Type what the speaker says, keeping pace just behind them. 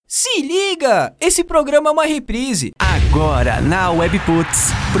Se liga! Esse programa é uma reprise. Agora na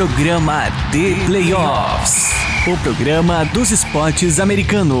Webputs, programa The Playoffs. O programa dos esportes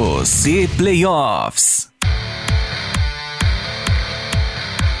americanos. The Playoffs.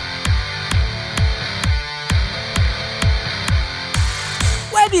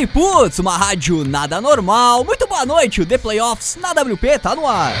 Webputs, uma rádio nada normal. Muito boa noite, o The Playoffs na WP tá no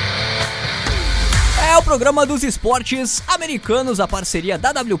ar. É o programa dos esportes americanos, a parceria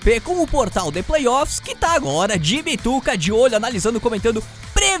da WP com o portal The Playoffs, que tá agora de bituca, de olho, analisando, comentando,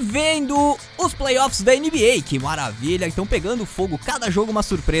 prevendo os playoffs da NBA. Que maravilha, então pegando fogo, cada jogo uma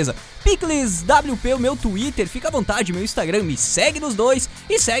surpresa. Picles WP, o meu Twitter, fica à vontade, meu Instagram, me segue nos dois.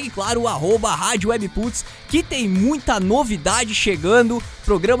 E segue, claro, o Rádio Webputs, que tem muita novidade chegando.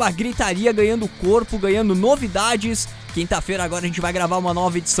 Programa Gritaria ganhando corpo, ganhando novidades. Quinta-feira agora a gente vai gravar uma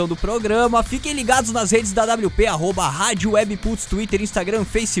nova edição do programa. Fiquem ligados nas redes da WP, Rádio Webputs, Twitter, Instagram,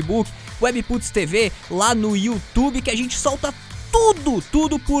 Facebook, Webputs TV, lá no YouTube, que a gente solta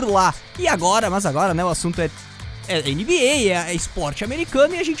tudo por lá. E agora, né, o assunto é NBA, é esporte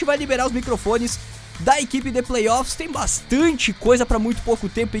americano, e a gente vai liberar os microfones da equipe The Playoffs. Tem bastante coisa pra muito pouco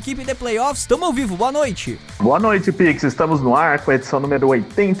tempo. Equipe The Playoffs, estamos ao vivo, boa noite. Boa noite, Pix, estamos no ar com a edição número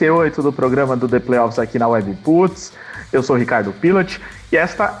 88 do programa do The Playoffs aqui na Webputs. Eu sou o Ricardo Pilot e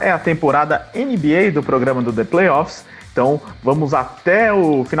esta é a temporada NBA do programa do The Playoffs. Então vamos até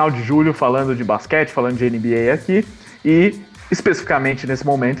o final de julho falando de basquete, falando de NBA aqui e especificamente nesse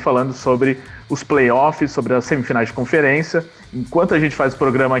momento falando sobre os playoffs, sobre as semifinais de conferência. Enquanto a gente faz o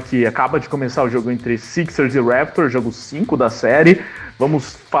programa aqui, acaba de começar o jogo entre Sixers e Raptors, jogo 5 da série.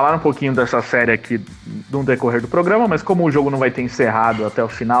 Vamos falar um pouquinho dessa série aqui no decorrer do programa, mas como o jogo não vai ter encerrado até o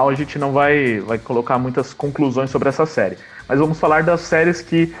final, a gente não vai colocar muitas conclusões sobre essa série. Mas vamos falar das séries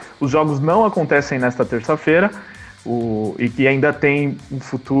que os jogos não acontecem nesta terça-feira e que ainda tem um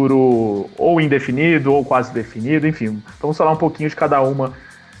futuro ou indefinido ou quase definido, enfim. Vamos falar um pouquinho de cada uma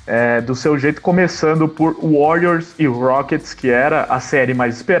do seu jeito, começando por Warriors e Rockets, que era a série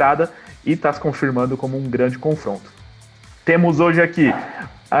mais esperada e está se confirmando como um grande confronto. Temos hoje aqui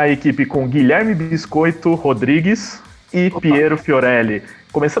a equipe com Guilherme Biscoito Rodrigues e Piero Fiorelli.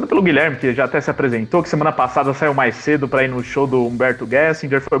 Começando pelo Guilherme, que já até se apresentou, que semana passada saiu mais cedo para ir no show do Humberto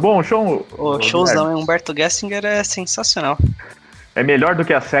Gessinger. Foi bom o show? O showzão, Humberto Gessinger é sensacional. É melhor do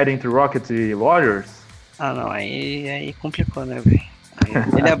que a série entre Rockets e Warriors? Ah, não, aí complicou, né, velho?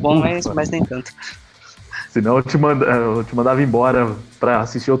 Ele é bom, mas nem tanto. Senão eu te mandava embora para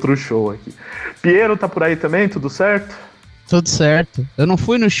assistir outro show aqui. Piero tá por aí também, tudo certo? Tudo certo. Eu não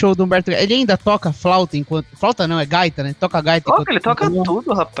fui no show do Humberto. Ele ainda toca flauta enquanto. Flauta não, é gaita, né? Toca gaita. Ele toca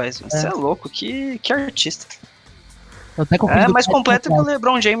tudo, rapaz. Você é louco, que artista. Até mais completo que o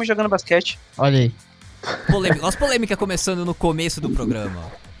LeBron James jogando basquete. Olha aí. Olha as polêmicas começando no começo do programa.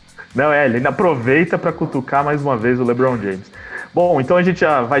 Não, ele ainda aproveita para cutucar mais uma vez o LeBron James. Bom, então a gente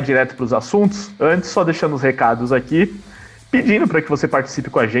já vai direto para os assuntos. Antes, só deixando os recados aqui. Pedindo para que você participe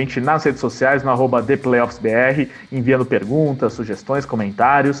com a gente nas redes sociais, no @ThePlayoffsBR, enviando perguntas, sugestões,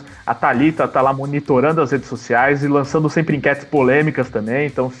 comentários. A Thalita está lá monitorando as redes sociais e lançando sempre enquetes polêmicas também,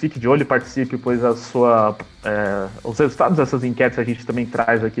 então fique de olho e participe, pois os resultados dessas enquetes a gente também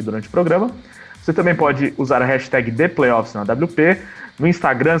traz aqui durante o programa. Você também pode usar a hashtag ThePlayoffs na WP. No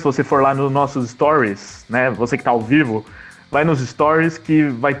Instagram, se você for lá nos nossos stories, né, você que está ao vivo, vai nos stories que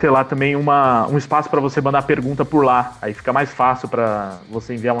vai ter lá também um espaço para você mandar pergunta por lá. Aí fica mais fácil para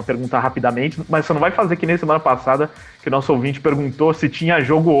você enviar uma pergunta rapidamente, mas você não vai fazer que nem semana passada, que o nosso ouvinte perguntou se tinha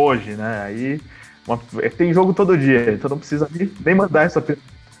jogo hoje, né? Aí tem jogo todo dia, então não precisa nem mandar essa pergunta.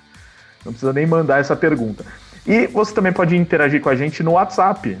 Não precisa nem mandar essa pergunta. E você também pode interagir com a gente no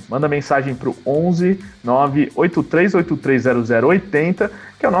WhatsApp. Manda mensagem para o 11 983830080,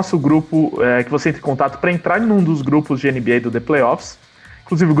 que é o nosso grupo que você entra em contato para entrar em um dos grupos de NBA do The Playoffs.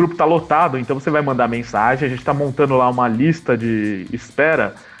 Inclusive o grupo está lotado, então você vai mandar mensagem. A gente está montando lá uma lista de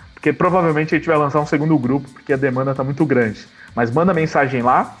espera, porque provavelmente a gente vai lançar um segundo grupo, porque a demanda está muito grande. Mas manda mensagem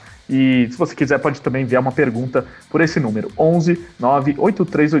lá. E se você quiser pode também enviar uma pergunta por esse número, 11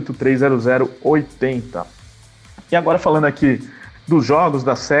 983830080. E agora falando aqui dos jogos,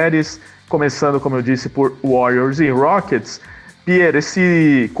 das séries, começando, como eu disse, por Warriors e Rockets. Pierre,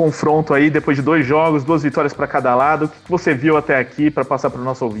 esse confronto aí, depois de 2 jogos, 2 vitórias para cada lado, o que você viu até aqui para passar para o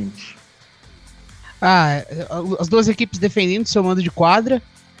nosso ouvinte? As duas equipes defendendo seu mando de quadra,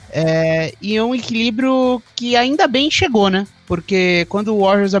 e um equilíbrio que ainda bem chegou, né? Porque quando o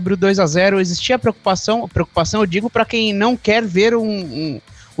Warriors abriu 2-0, existia preocupação eu digo para quem não quer ver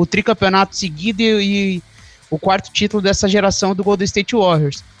o tricampeonato seguido e o 4º título dessa geração do Golden State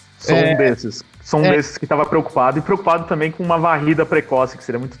Warriors. Sou um desses. são desses que estava preocupado, e preocupado também com uma varrida precoce, que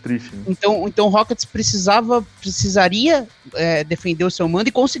seria muito triste. Né? Então o Rockets precisaria defender o seu mando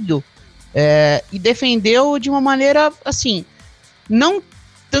e conseguiu. E defendeu de uma maneira, assim, não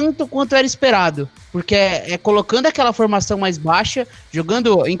tanto quanto era esperado, porque colocando aquela formação mais baixa,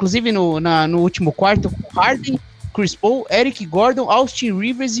 jogando, inclusive no último quarto, com Harden, Chris Paul, Eric Gordon, Austin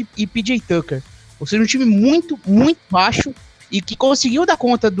Rivers e PJ Tucker. Ou seja, um time muito, muito baixo e que conseguiu dar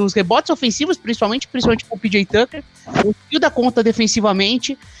conta dos rebotes ofensivos, principalmente com o PJ Tucker, conseguiu dar conta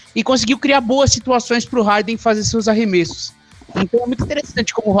defensivamente e conseguiu criar boas situações para o Harden fazer seus arremessos. Então é muito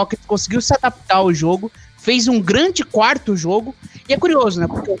interessante como o Rockets conseguiu se adaptar ao jogo, fez um grande quarto jogo, e é curioso, né,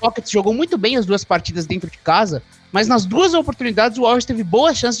 porque o Rockets jogou muito bem as duas partidas dentro de casa, mas nas duas oportunidades o Warriors teve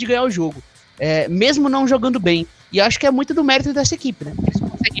boas chances de ganhar o jogo, mesmo não jogando bem, e acho que é muito do mérito dessa equipe, né, eles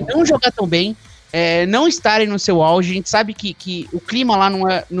conseguem não jogar tão bem, não estarem no seu auge, a gente sabe que o clima lá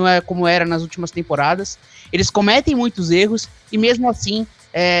não é como era nas últimas temporadas, eles cometem muitos erros, e mesmo assim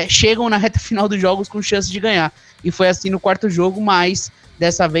chegam na reta final dos jogos com chance de ganhar, e foi assim no quarto jogo, mas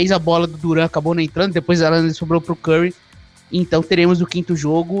dessa vez a bola do Durant acabou não entrando, depois ela sobrou pro Curry, então teremos o quinto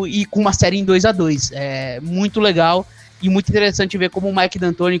jogo e com uma série em 2-2. Muito legal e muito interessante ver como o Mike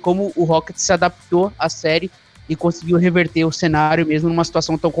D'Antoni, como o Rockets se adaptou à série e conseguiu reverter o cenário mesmo numa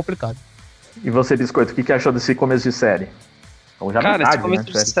situação tão complicada. E você, Biscoito, o que achou desse começo de série? Então, já cara, metade, esse começo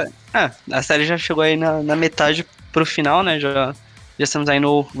de série... a série já chegou aí na metade pro final, né? Já estamos aí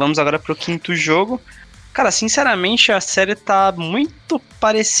vamos agora pro quinto jogo. Cara, sinceramente, a série tá muito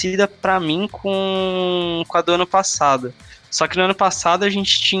parecida pra mim com a do ano passado. Só que no ano passado a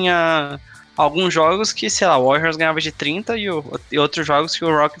gente tinha alguns jogos que, sei lá, o Warriors ganhava de 30 e outros jogos que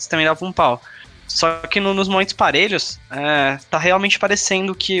o Rockets também dava um pau. Só que nos momentos parelhos, tá realmente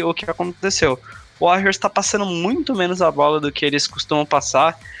parecendo o que aconteceu. O Warriors tá passando muito menos a bola do que eles costumam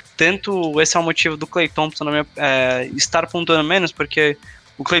passar. Tanto esse é o motivo do Klay Thompson estar pontuando menos, porque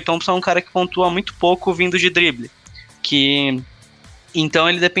o Klay Thompson é um cara que pontua muito pouco vindo de drible. Então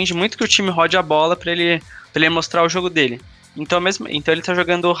ele depende muito que o time rode a bola para ele mostrar o jogo dele. Então ele tá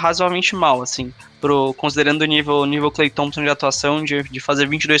jogando razoavelmente mal, assim, considerando o nível Klay Thompson de atuação, de fazer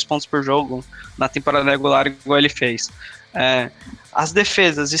 22 pontos por jogo na temporada regular, igual ele fez. As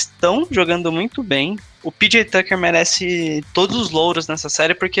defesas estão jogando muito bem. O PJ Tucker merece todos os louros nessa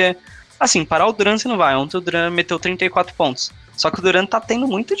série, porque, assim, parar o Durant você não vai. Ontem o Durant meteu 34 pontos. Só que o Durant tá tendo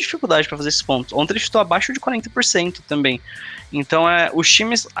muita dificuldade para fazer esses pontos. Ontem ele chutou abaixo de 40% também. Então os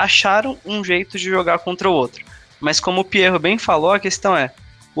times acharam um jeito de jogar contra o outro. Mas como o Pierro bem falou, a questão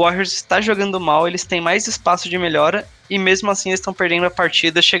o Warriors está jogando mal, eles têm mais espaço de melhora e mesmo assim eles estão perdendo a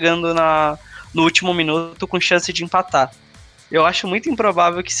partida, chegando no último minuto com chance de empatar. Eu acho muito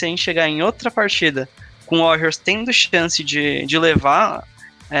improvável que se a gente chegar em outra partida com o Warriors tendo chance de levar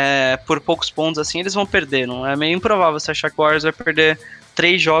por poucos pontos assim, eles vão perder. Não é meio improvável você achar que o Warriors vai perder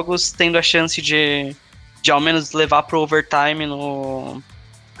 3 jogos tendo a chance de ao menos levar pro overtime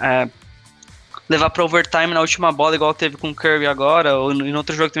na última bola, igual teve com o Curry agora, ou em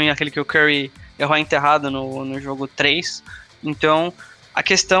outro jogo também, aquele que o Curry errou a enterrada no jogo 3. Então, a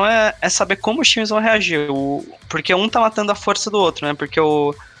questão é saber como os times vão reagir, porque um tá matando a força do outro, né? Porque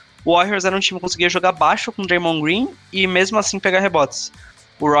o Warriors era um time que conseguia jogar baixo com o Draymond Green e mesmo assim pegar rebotes.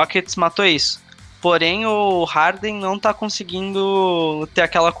 O Rockets matou isso. Porém, o Harden não tá conseguindo ter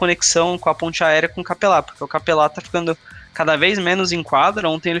aquela conexão com a ponte aérea com o Capelá, porque o Capelá tá ficando cada vez menos em quadra.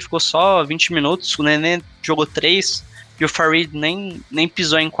 Ontem ele ficou só 20 minutos, o Nenê jogou 3 e o Farid nem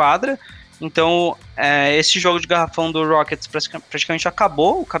pisou em quadra. Então esse jogo de garrafão do Rockets praticamente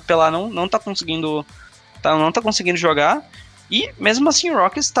acabou. O Capelá não tá conseguindo jogar, e mesmo assim o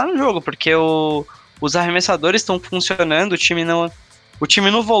Rockets tá no jogo, porque os arremessadores estão funcionando, o time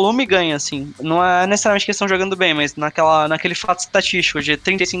no volume ganha, assim. Não é necessariamente que eles estão jogando bem, mas naquele fato estatístico de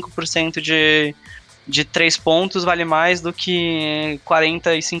 35% de 3 pontos vale mais do que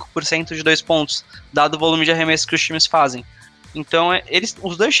 45% de 2 pontos, dado o volume de arremesso que os times fazem. Então,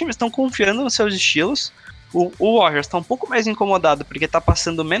 os dois times estão confiando nos seus estilos. O Warriors está um pouco mais incomodado porque está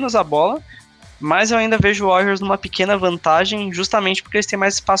passando menos a bola, mas eu ainda vejo o Warriors numa pequena vantagem, justamente porque eles têm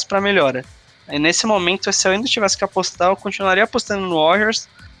mais espaço para melhora. E nesse momento, se eu ainda tivesse que apostar, eu continuaria apostando no Warriors,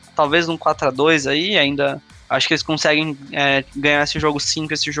 talvez num 4-2 aí, ainda acho que eles conseguem ganhar esse jogo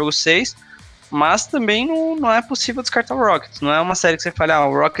 5, esse jogo 6, mas também não é possível descartar o Rockets. Não é uma série que você fala,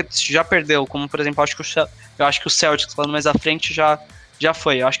 o Rockets já perdeu, como por exemplo, eu acho que o Celtics, falando mais à frente, já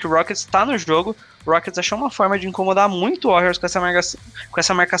foi. Eu acho que o Rockets está no jogo. O Rockets achou uma forma de incomodar muito o Warriors com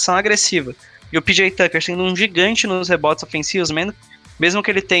essa marcação agressiva. E o PJ Tucker sendo um gigante nos rebotes ofensivos, mesmo que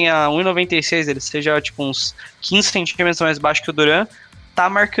ele tenha 1,96, ele seja tipo uns 15 centímetros mais baixo que o Durant, tá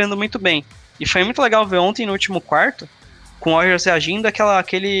marcando muito bem. E foi muito legal ver ontem no último quarto, com o Warriors reagindo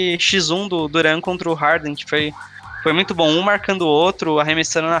aquele X1 do Durant contra o Harden, que foi muito bom, um marcando o outro,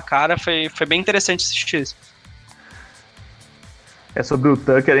 arremessando na cara, foi bem interessante assistir isso. Sobre o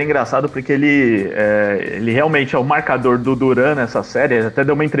Tucker, é engraçado porque ele realmente é o marcador do Durant nessa série. Ele até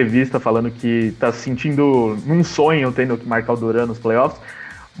deu uma entrevista falando que tá se sentindo num sonho tendo que marcar o Durant nos playoffs,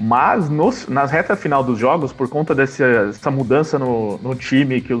 mas nas reta final dos jogos, por conta dessa mudança no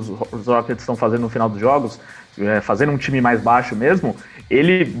time que os Rockets estão fazendo no final dos jogos, fazendo um time mais baixo mesmo,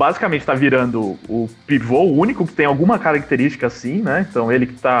 ele basicamente está virando o pivô, o único que tem alguma característica assim, né? Então ele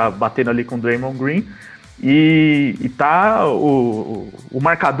que tá batendo ali com o Draymond Green. E tá o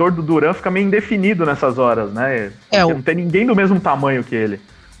marcador do Durant fica meio indefinido nessas horas, né? Porque não tem ninguém do mesmo tamanho que ele.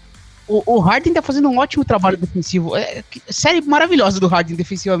 O Harden tá fazendo um ótimo trabalho defensivo. Série maravilhosa do Harden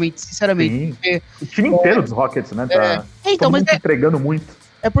defensivamente, sinceramente. Sim. O time inteiro dos Rockets, né? Tá todo mundo entregando muito.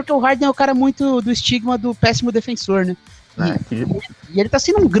 É porque o Harden é o cara muito do estigma do péssimo defensor, né? E ele tá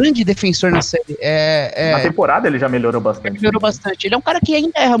sendo um grande defensor na série. Na temporada ele já melhorou bastante. Ele é um cara que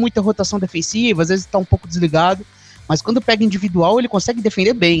ainda erra muita rotação defensiva, às vezes tá um pouco desligado, mas quando pega individual ele consegue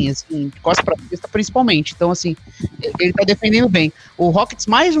defender bem, assim, de costas pra cesta principalmente. Então, assim, ele tá defendendo bem. O Rockets,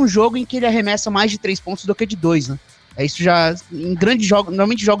 mais um jogo em que ele arremessa mais de 3 pontos do que de 2, né? Isso já, em grandes jogos,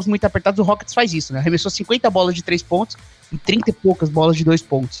 normalmente jogos muito apertados, o Rockets faz isso, né? Arremessou 50 bolas de 3 pontos e 30 e poucas bolas de 2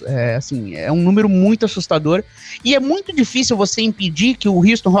 pontos. É um número muito assustador. E é muito difícil você impedir que o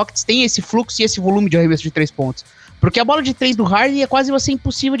Houston Rockets tenha esse fluxo e esse volume de arremesso de 3 pontos. Porque a bola de 3 do Harden é quase você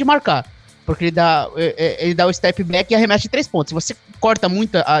impossível de marcar. Porque ele dá o step back e arremessa de 3 pontos. Se você corta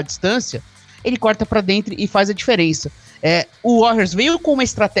muito a distância, ele corta pra dentro e faz a diferença. O Warriors veio com uma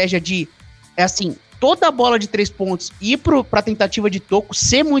estratégia de, toda a bola de 3 pontos ir pra tentativa de toco,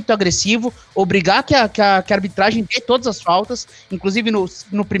 ser muito agressivo, obrigar que a arbitragem dê todas as faltas. Inclusive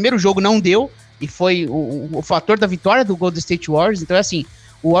no primeiro jogo não deu, e foi o fator da vitória do Golden State Warriors. Então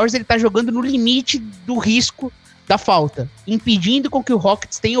o Warriors ele tá jogando no limite do risco da falta, impedindo com que o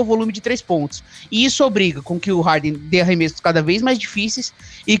Rockets tenha o volume de 3 pontos. E isso obriga com que o Harden dê arremessos cada vez mais difíceis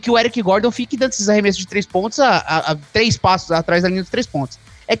e que o Eric Gordon fique dando esses arremessos de 3 pontos a 3 passos atrás da linha dos 3 pontos.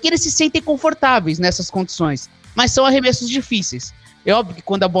 É que eles se sentem confortáveis nessas condições, mas são arremessos difíceis. É óbvio que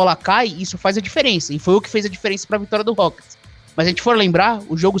quando a bola cai, isso faz a diferença, e foi o que fez a diferença para a vitória do Rockets. Mas a gente for lembrar,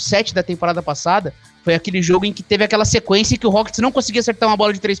 o jogo 7 da temporada passada foi aquele jogo em que teve aquela sequência em que o Rockets não conseguia acertar uma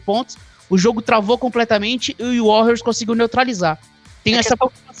bola de 3 pontos, o jogo travou completamente e o Warriors conseguiu neutralizar. Tem essa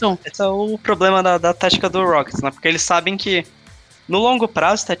preocupação. Esse é o problema da tática do Rockets, né? Porque eles sabem que no longo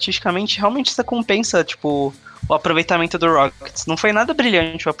prazo, estatisticamente, realmente isso compensa, tipo, o aproveitamento do Rockets. Não foi nada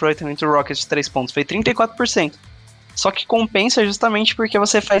brilhante o aproveitamento do Rockets de 3 pontos, foi 34%. Só que compensa justamente porque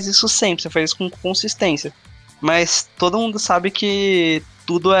você faz isso sempre, você faz isso com consistência. Mas todo mundo sabe que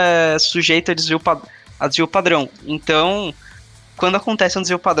tudo é sujeito a desvio padrão. Então, quando acontece um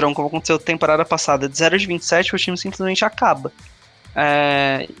desvio padrão, como aconteceu na temporada passada, de 0 de 27, o time simplesmente acaba.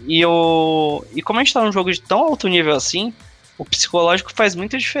 E como a gente tá num jogo de tão alto nível assim, o psicológico faz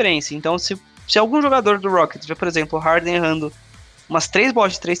muita diferença. Então, se algum jogador do Rockets vê, por exemplo, o Harden errando umas 3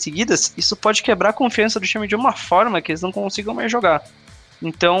 bolas de 3 seguidas, isso pode quebrar a confiança do time de uma forma que eles não consigam mais jogar.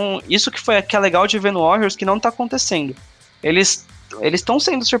 Então, isso que é legal de ver no Warriors, que não tá acontecendo. Eles estão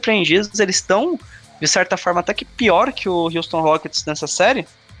sendo surpreendidos, eles estão, de certa forma, até que pior que o Houston Rockets nessa série,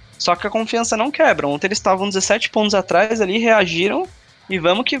 só que a confiança não quebra. Ontem eles estavam 17 pontos atrás ali, reagiram e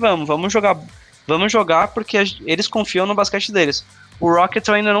vamos que vamos jogar porque eles confiam no basquete deles. O Rockets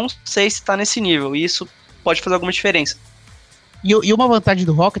eu ainda não sei se tá nesse nível, e isso pode fazer alguma diferença. E uma vantagem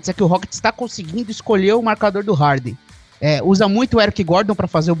do Rockets é que o Rockets está conseguindo escolher o marcador do Harden. Usa muito o Eric Gordon para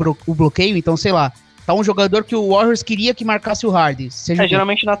fazer o bloqueio, então sei lá, tá um jogador que o Warriors queria que marcasse o Harden.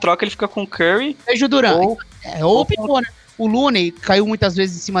 Geralmente na troca ele fica com o Curry. Seja o Durant. Ou o pivô, né? O Looney caiu muitas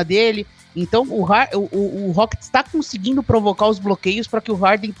vezes em cima dele. Então o Rockets está conseguindo provocar os bloqueios para que o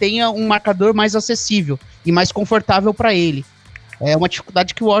Harden tenha um marcador mais acessível e mais confortável para ele. É uma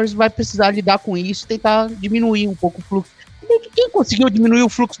dificuldade que o Warriors vai precisar lidar com isso e tentar diminuir um pouco o fluxo. Quem conseguiu diminuir o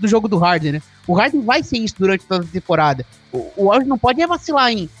fluxo do jogo do Harden, né? O Harden vai ser isso durante toda a temporada. O Warriors não pode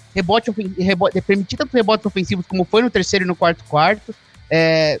vacilar em permitir tantos rebotes ofensivos como foi no terceiro e no quarto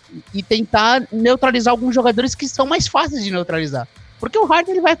e tentar neutralizar alguns jogadores que são mais fáceis de neutralizar. Porque o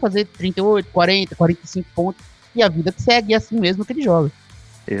Harden ele vai fazer 38, 40, 45 pontos e a vida que segue é assim mesmo que ele joga.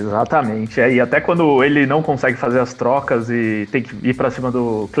 Exatamente, e até quando ele não consegue fazer as trocas e tem que ir pra cima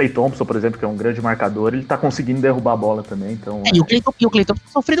do Klay Thompson, por exemplo, que é um grande marcador, ele tá conseguindo derrubar a bola também, então... E o Klay Thompson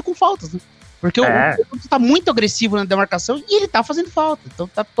tá sofrendo com faltas, né? Porque o Klay Thompson tá muito agressivo na demarcação e ele tá fazendo falta, então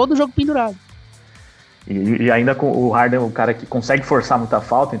tá todo o jogo pendurado. E ainda com o Harden, o cara que consegue forçar muita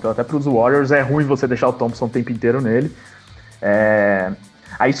falta, então até para os Warriors é ruim você deixar o Thompson o tempo inteiro nele.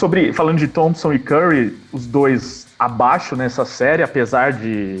 Aí falando de Thompson e Curry, os dois abaixo nessa série, apesar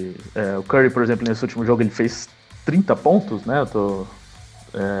de o Curry, por exemplo, nesse último jogo ele fez 30 pontos, né?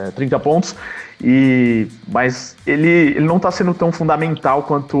 30 pontos, mas ele não está sendo tão fundamental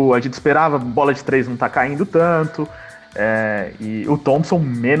quanto a gente esperava, bola de 3 não está caindo tanto, e o Thompson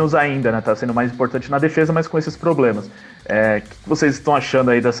menos ainda, né? Tá sendo mais importante na defesa, mas com esses problemas. O que vocês estão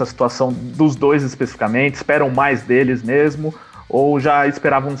achando aí dessa situação dos dois especificamente? Esperam mais deles mesmo? Ou já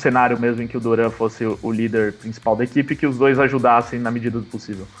esperavam um cenário mesmo em que o Durant fosse o líder principal da equipe e que os dois ajudassem na medida do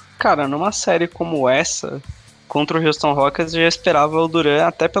possível? Cara, numa série como essa, contra o Houston Rockets, eu já esperava o Durant,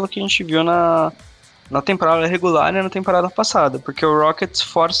 até pelo que a gente viu na temporada regular e na temporada passada, porque o Rockets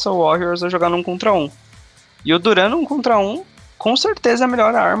força o Warriors a jogar num contra um. E o Durant num contra um, com certeza é a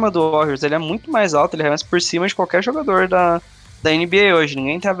melhor arma do Warriors. Ele é muito mais alto, ele arremessa por cima de qualquer jogador da NBA hoje.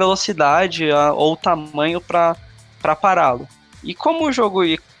 Ninguém tem a velocidade ou o tamanho pra pará-lo. E como o jogo...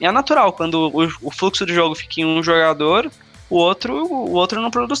 E é natural, quando o fluxo do jogo fica em um jogador, o outro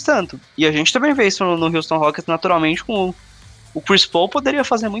não produz tanto. E a gente também vê isso no Houston Rockets naturalmente, com o Chris Paul poderia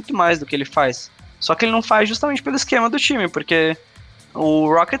fazer muito mais do que ele faz. Só que ele não faz justamente pelo esquema do time, porque o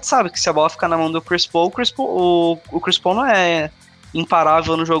Rockets sabe que se a bola ficar na mão do Chris Paul, o Chris Paul não é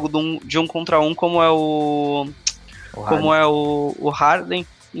imparável no jogo de um contra um como é o Harden.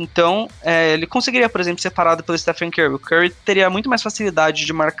 Então, ele conseguiria, por exemplo, ser parado pelo Stephen Curry. O Curry teria muito mais facilidade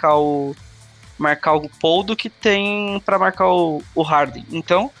de marcar o Paul do que tem para marcar o Harden.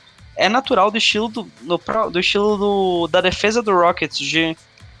 Então, é natural do estilo da defesa do Rockets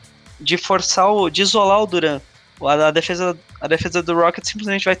de forçar de isolar o Durant. A defesa do Rockets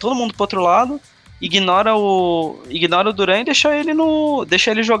simplesmente vai todo mundo pro outro lado, ignora o Durant e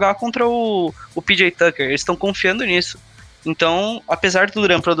deixa ele jogar contra o PJ Tucker. Eles estão confiando nisso. Então, apesar do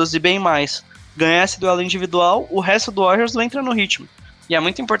Durant produzir bem mais, ganhar esse duelo individual, o resto do Warriors não entra no ritmo. E é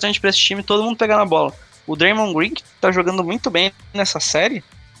muito importante para esse time todo mundo pegar na bola. O Draymond Green, que tá jogando muito bem nessa série,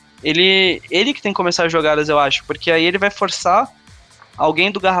 ele que tem que começar as jogadas, eu acho, porque aí ele vai forçar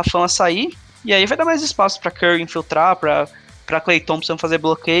alguém do garrafão a sair, e aí vai dar mais espaço para Curry infiltrar, para Klay Thompson fazer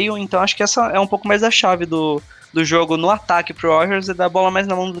bloqueio. Então acho que essa é um pouco mais a chave do jogo no ataque pro Warriors, e dar a bola mais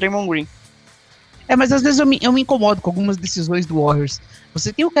na mão do Draymond Green. Mas às vezes eu me incomodo com algumas decisões do Warriors.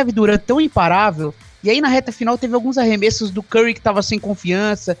 Você tem o Kevin Durant tão imparável, e aí na reta final teve alguns arremessos do Curry que tava sem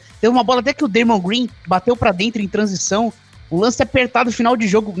confiança. Teve uma bola até que o Draymond Green bateu pra dentro em transição. O lance apertado no final de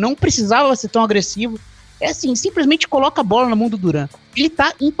jogo, não precisava ser tão agressivo. É assim, simplesmente coloca a bola na mão do Durant. Ele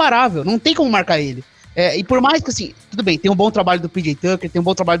tá imparável, não tem como marcar ele. E por mais que, assim, tudo bem, tem um bom trabalho do PJ Tucker, tem um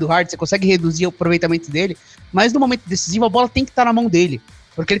bom trabalho do Harden, você consegue reduzir o aproveitamento dele, mas no momento decisivo a bola tem que estar na mão dele.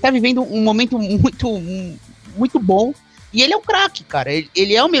 Porque ele tá vivendo um momento muito bom. E ele é um craque, cara.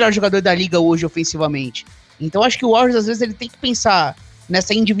 Ele é o melhor jogador da liga hoje ofensivamente. Então acho que o Warriors, às vezes, ele tem que pensar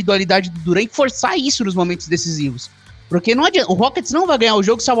nessa individualidade do Durant e forçar isso nos momentos decisivos. Porque não adianta, o Rockets não vai ganhar o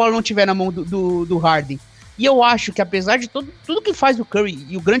jogo se a bola não estiver na mão do Harden. E eu acho que, apesar de tudo que faz o Curry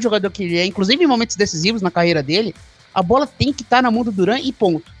e o grande jogador que ele é, inclusive em momentos decisivos na carreira dele, a bola tem que estar na mão do Durant e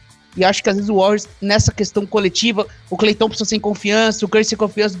ponto. E acho que às vezes o Warriors, nessa questão coletiva, o Klay Thompson sem confiança, o Curry sem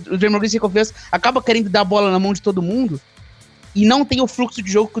confiança, o Draymond Green sem confiança, acaba querendo dar a bola na mão de todo mundo e não tem o fluxo de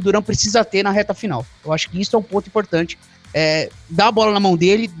jogo que o Durant precisa ter na reta final. Eu acho que isso é um ponto importante. Dá a bola na mão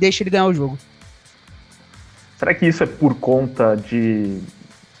dele, deixa ele ganhar o jogo. Será que isso é por conta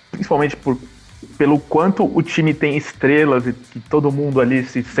principalmente pelo quanto o time tem estrelas e que todo mundo ali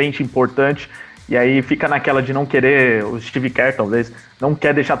se sente importante? E aí fica naquela de não querer, o Steve Kerr talvez, não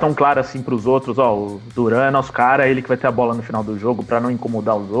quer deixar tão claro assim pros outros, o Durant é nosso cara, ele que vai ter a bola no final do jogo pra não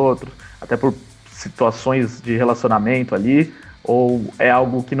incomodar os outros, até por situações de relacionamento ali, ou é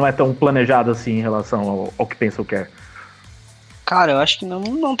algo que não é tão planejado assim em relação ao que pensa o Kerr? Cara, eu acho que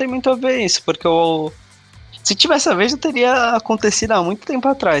não tem muito a ver isso, porque se tivesse a vez já teria acontecido há muito tempo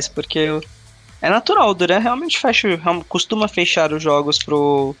atrás, porque é natural, o Durant realmente costuma fechar os jogos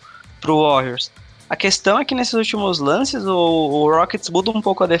pro Warriors. A questão é que nesses últimos lances o Rockets muda um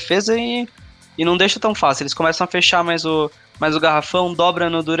pouco a defesa e não deixa tão fácil. Eles começam a fechar mais o garrafão, dobra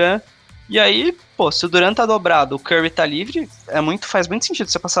no Durant, e aí, se o Durant tá dobrado, o Curry tá livre, faz muito sentido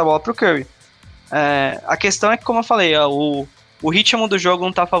você passar a bola pro Curry. A questão é que, como eu falei, o ritmo do jogo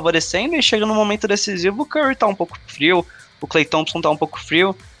não tá favorecendo, e chega no momento decisivo, o Curry tá um pouco frio, o Klay Thompson tá um pouco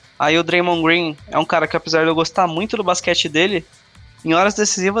frio, aí o Draymond Green é um cara que, apesar de eu gostar muito do basquete dele, em horas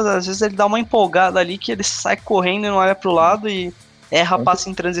decisivas, às vezes ele dá uma empolgada ali que ele sai correndo e não olha pro lado e erra passe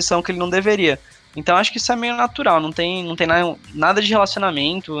em transição que ele não deveria. Então acho que isso é meio natural, não tem nada de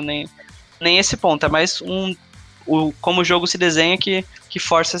relacionamento, nem nem esse ponto, é mais como o jogo se desenha que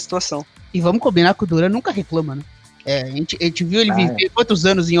força a situação. E vamos combinar que o Durant nunca reclama, né? A gente viu ele viver quantos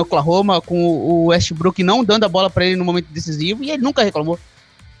anos em Oklahoma com o Westbrook não dando a bola pra ele no momento decisivo e ele nunca reclamou.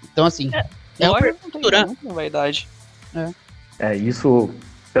 Então, assim, o Durant não vaidade. Isso,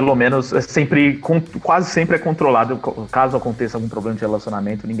 pelo menos, quase sempre é controlado. Caso aconteça algum problema de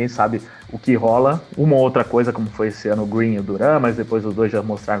relacionamento, ninguém sabe o que rola. Uma ou outra coisa, como foi esse ano o Green e o Durant, mas depois os dois já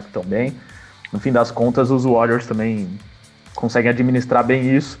mostraram que estão bem. No fim das contas, os Warriors também conseguem administrar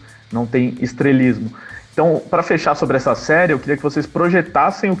bem isso, não tem estrelismo. Então, para fechar sobre essa série, eu queria que vocês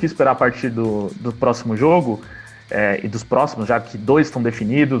projetassem o que esperar a partir do próximo jogo, e dos próximos, já que 2 estão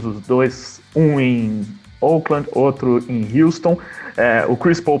definidos, os dois, um em Oakland, outro em Houston. O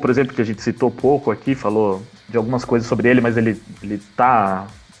Chris Paul, por exemplo, que a gente citou pouco aqui, falou de algumas coisas sobre ele, mas ele tá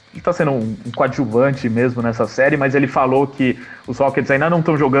sendo um coadjuvante mesmo nessa série, mas ele falou que os Rockets ainda não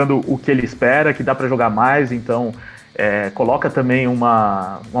estão jogando o que ele espera, que dá para jogar mais, então coloca também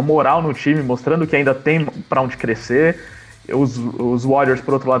uma moral no time, mostrando que ainda tem para onde crescer. Os Warriors,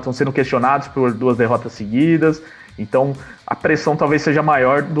 por outro lado, estão sendo questionados por 2 derrotas seguidas, então a pressão talvez seja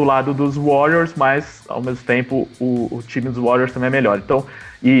maior do lado dos Warriors, mas ao mesmo tempo o time dos Warriors também é melhor. Então,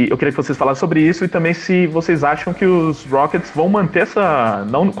 e eu queria que vocês falassem sobre isso e também se vocês acham que os Rockets vão manter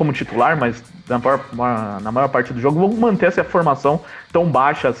não como titular, mas na maior parte do jogo, vão manter essa formação tão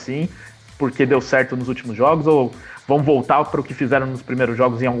baixa assim, porque deu certo nos últimos jogos, ou vão voltar para o que fizeram nos primeiros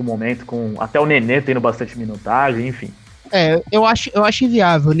jogos em algum momento, com até o Nenê tendo bastante minutagem, enfim. Eu acho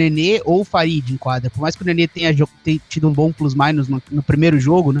inviável o Nenê ou o Farid em quadra. Por mais que o Nenê tenha tido um bom plus-minus no primeiro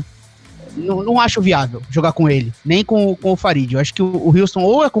jogo, né? Não acho viável jogar com ele, nem com o Farid. Eu acho que o Houston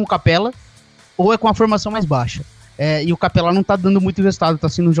ou é com o Capela, ou é com a formação mais baixa. E o Capela não tá dando muito resultado, tá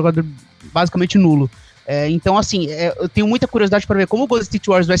sendo um jogador basicamente nulo. Então, assim, eu tenho muita curiosidade para ver como o Golden State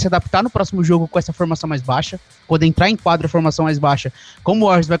Warriors vai se adaptar no próximo jogo com essa formação mais baixa. Quando entrar em quadra a formação mais baixa, como o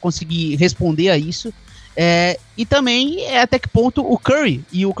Warriors vai conseguir responder a isso. E também até que ponto o Curry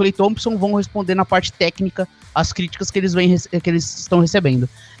e o Klay Thompson vão responder na parte técnica as críticas que eles estão recebendo.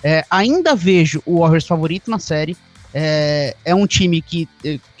 Ainda vejo o Warriors favorito na série. É um time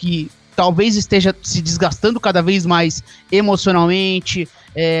que talvez esteja se desgastando cada vez mais emocionalmente,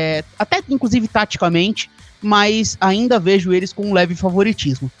 até inclusive taticamente, mas ainda vejo eles com um leve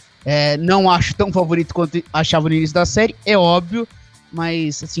favoritismo. Não acho tão favorito quanto achava no início da série, é óbvio,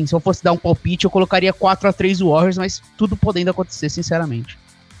 mas assim, se eu fosse dar um palpite, eu colocaria 4-3 Warriors, mas tudo podendo acontecer, sinceramente.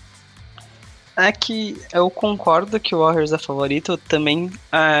 É que eu concordo que o Warriors é favorito também,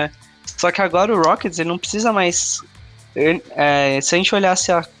 só que agora o Rockets ele não precisa mais. Se a gente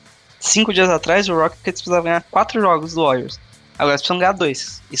olhasse há 5 dias atrás, o Rockets precisava ganhar 4 jogos do Warriors. Agora eles precisam ganhar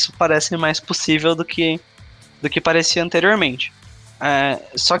 2. Isso parece mais possível do que parecia anteriormente.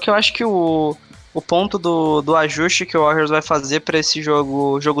 Só que eu acho que o ponto do ajuste que o Warriors vai fazer para esse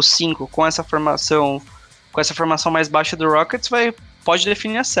jogo 5, com essa formação mais baixa do Rockets, pode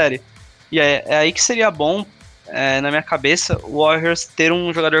definir a série. E é aí que seria bom, na minha cabeça, o Warriors ter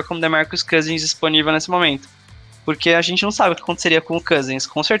um jogador como DeMarcus Cousins disponível nesse momento. Porque a gente não sabe o que aconteceria com o Cousins.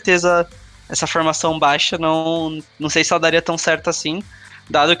 Com certeza, essa formação baixa não sei se ela daria tão certo assim,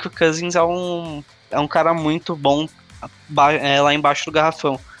 dado que o Cousins é um cara muito bom lá embaixo do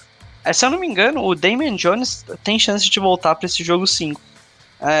garrafão. Se eu não me engano, o Damian Jones tem chance de voltar para esse jogo 5.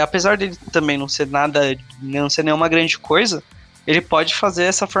 Apesar dele também não ser nenhuma grande coisa, ele pode fazer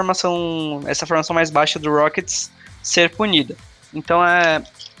essa formação mais baixa do Rockets ser punida. Então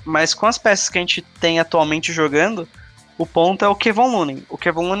mas com as peças que a gente tem atualmente jogando, o ponto é o Kevon Looney. O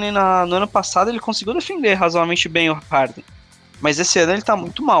Kevon Looney no ano passado ele conseguiu defender razoavelmente bem o Harden, mas esse ano ele tá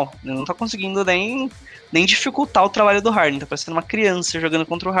muito mal. Ele não tá conseguindo nem dificultar o trabalho do Harden, tá parecendo uma criança jogando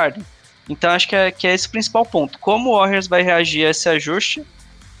contra o Harden. Então acho que é esse o principal ponto. Como o Warriors vai reagir a esse ajuste,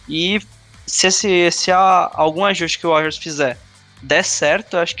 e se há algum ajuste que o Warriors fizer der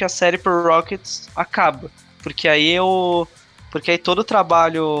certo, acho que a série pro Rockets acaba. Porque aí todo o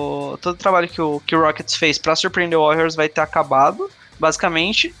trabalho que o Rockets fez pra surpreender o Warriors vai ter acabado,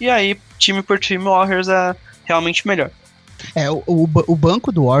 basicamente, e aí, time por time, o Warriors é realmente melhor. O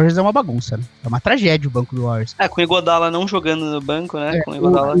banco do Warriors é uma bagunça, né? É uma tragédia o banco do Warriors. Com o Iguodala não jogando no banco, né?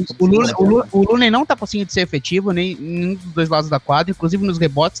 O Looney não tá conseguindo ser efetivo, nem dos dois lados da quadra, inclusive nos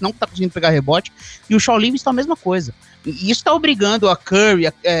rebotes, não tá conseguindo pegar rebote, e o Shaw Livingston a mesma coisa. E isso tá obrigando a Curry,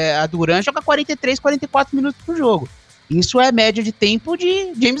 a Durant a jogar 43, 44 minutos por jogo. Isso é média de tempo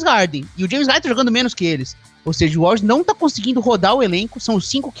de James Harden. E o James Harden tá jogando menos que eles. Ou seja, o Warriors não tá conseguindo rodar o elenco. São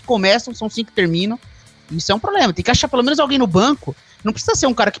 5 que começam, são 5 que terminam. Isso é um problema. Tem que achar pelo menos alguém no banco. Não precisa ser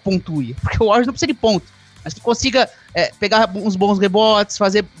um cara que pontue. Porque o Warriors não precisa de ponto. mas que consiga pegar uns bons rebotes,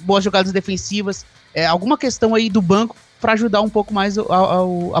 fazer boas jogadas defensivas, alguma questão aí do banco para ajudar um pouco mais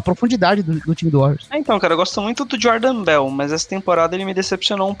a profundidade do time do Warriors. Então, cara, eu gosto muito do Jordan Bell, mas essa temporada ele me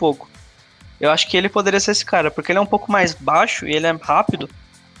decepcionou um pouco. Eu acho que ele poderia ser esse cara, porque ele é um pouco mais baixo e ele é rápido.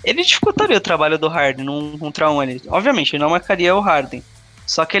 Ele dificultaria o trabalho do Harden num contra um ali. Obviamente, ele não marcaria o Harden.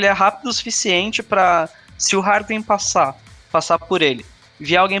 Só que ele é rápido o suficiente pra, se o Harden passar por ele,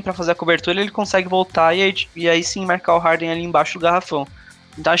 vier alguém pra fazer a cobertura, ele consegue voltar e aí sim marcar o Harden ali embaixo do garrafão.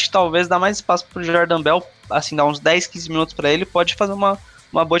 Então acho que talvez dar mais espaço pro Jordan Bell, assim, dar uns 10, 15 minutos pra ele, pode fazer uma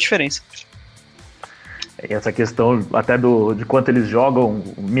boa diferença. Essa questão até de quanto eles jogam,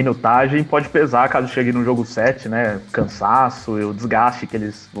 minutagem, pode pesar caso chegue no jogo 7, né? Cansaço e o desgaste que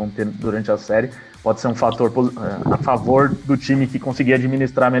eles vão ter durante a série pode ser um fator a favor do time que conseguir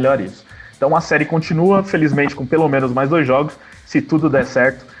administrar melhor isso. Então a série continua, felizmente, com pelo menos mais 2 jogos. Se tudo der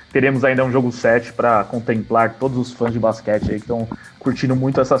certo, teremos ainda um jogo 7 para contemplar todos os fãs de basquete aí que estão curtindo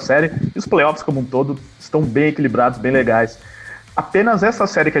muito essa série. E os playoffs como um todo estão bem equilibrados, bem legais. Apenas essa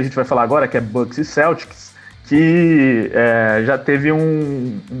série que a gente vai falar agora, que é Bucks e Celtics, que já teve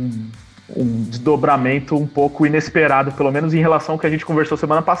um desdobramento um pouco inesperado, pelo menos em relação ao que a gente conversou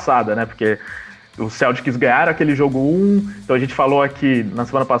semana passada, né? Porque os Celtics ganharam aquele jogo 1, então a gente falou aqui na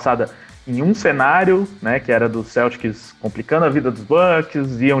semana passada em um cenário, né, que era dos Celtics complicando a vida dos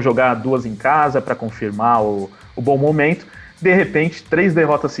Bucks, iam jogar 2 em casa para confirmar o bom momento. De repente, 3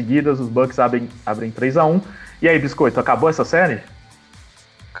 derrotas seguidas, os Bucks abrem 3-1. E aí, Biscoito, acabou essa série?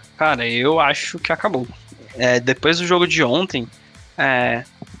 Cara, eu acho que acabou. Depois do jogo de ontem,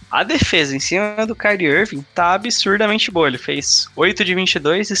 a defesa em cima do Kyrie Irving tá absurdamente boa. Ele fez 8 de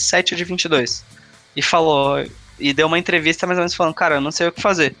 22 e 7 de 22. E deu uma entrevista mais ou menos falando, cara, eu não sei o que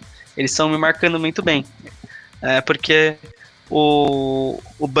fazer. Eles estão me marcando muito bem. Porque o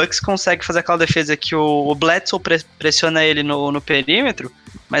Bucks consegue fazer aquela defesa que o Bledsoe pressiona ele no perímetro,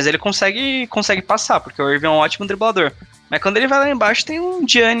 mas ele consegue passar, porque o Irving é um ótimo driblador. Mas quando ele vai lá embaixo, tem um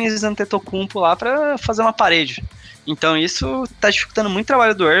Giannis Antetokounmpo lá pra fazer uma parede. Então isso tá dificultando muito o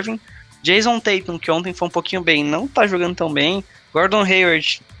trabalho do Irving. Jason Tatum, que ontem foi um pouquinho bem, não tá jogando tão bem. Gordon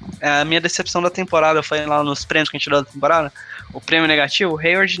Hayward, a minha decepção da temporada, eu falei lá nos prêmios que a gente deu da temporada, o prêmio negativo, o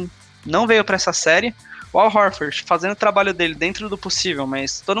Hayward não veio pra essa série. O Al Horford fazendo o trabalho dele dentro do possível,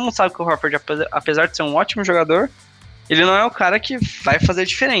 mas todo mundo sabe que o Horford, apesar de ser um ótimo jogador, ele não é o cara que vai fazer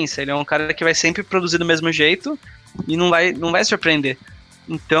diferença. Ele é um cara que vai sempre produzir do mesmo jeito e não vai surpreender.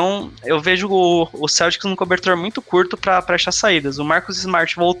 Então eu vejo o Celtics num cobertor muito curto para achar saídas. O Marcus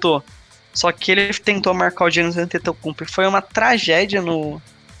Smart voltou, só que ele tentou marcar o Giannis Antetokounmpo e foi uma tragédia no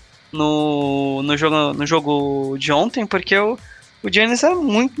jogo de ontem, porque o Giannis é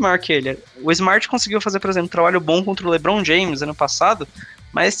muito maior que ele. O Smart conseguiu fazer, por exemplo, um trabalho bom contra o LeBron James ano passado,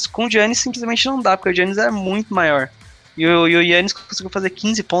 mas com o Giannis simplesmente não dá, porque o Giannis é muito maior. E o Giannis conseguiu fazer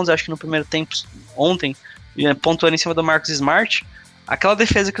 15 pontos, acho que no primeiro tempo ontem, pontuando em cima do Marcus Smart. Aquela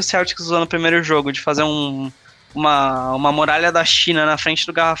defesa que o Celtics usou no primeiro jogo, de fazer uma muralha da China na frente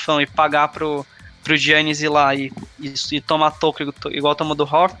do garrafão e pagar pro Giannis ir lá e tomar toco igual tomou do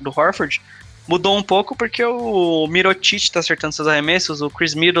Horford, mudou um pouco porque o Mirotic tá acertando seus arremessos, o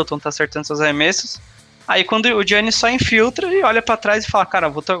Chris Middleton tá acertando seus arremessos. Aí quando o Giannis só infiltra e olha pra trás e fala, cara,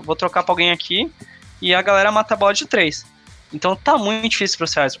 vou trocar pra alguém aqui, e a galera mata a bola de 3. Então tá muito difícil pro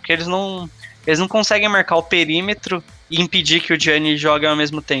Celtics, porque eles não conseguem marcar o perímetro e impedir que o Giannis jogue ao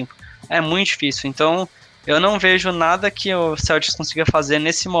mesmo tempo. É muito difícil. Então eu não vejo nada que o Celtics consiga fazer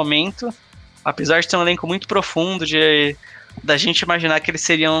nesse momento, apesar de ter um elenco muito profundo, da gente imaginar que eles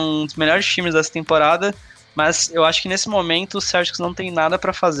seriam um dos melhores times dessa temporada, mas eu acho que nesse momento o Celtics não tem nada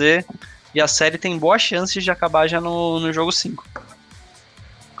pra fazer e a série tem boas chances de acabar já no jogo 5.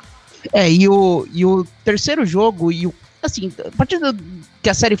 E o terceiro jogo, assim, a partir que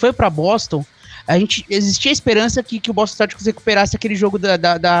a série foi pra Boston, existia a esperança que o Boston Celtics recuperasse aquele jogo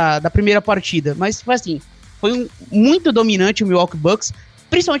da primeira partida, mas foi assim, foi muito dominante o Milwaukee Bucks,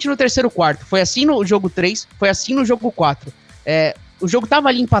 principalmente no terceiro quarto. Foi assim no jogo 3, foi assim no jogo 4. O jogo tava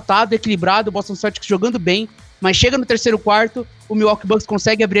ali empatado, equilibrado, o Boston Celtics jogando bem, mas chega no terceiro quarto, o Milwaukee Bucks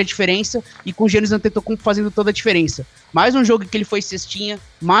consegue abrir a diferença e com o Giannis Antetokounmpo fazendo toda a diferença. Mais um jogo em que ele foi cestinha,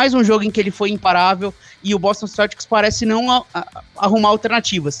 mais um jogo em que ele foi imparável e o Boston Celtics parece não arrumar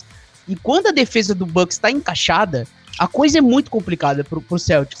alternativas. E quando a defesa do Bucks está encaixada, a coisa é muito complicada pro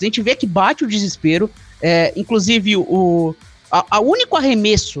Celtics. A gente vê que bate o desespero, inclusive o único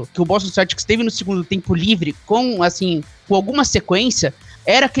arremesso que o Boston Celtics teve no segundo tempo livre, com alguma sequência,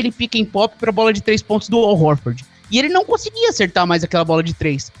 era aquele pick and pop para a bola de 3 pontos do Al Horford. E ele não conseguia acertar mais aquela bola de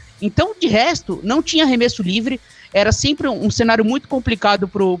 3. Então, de resto, não tinha arremesso livre. era sempre um cenário muito complicado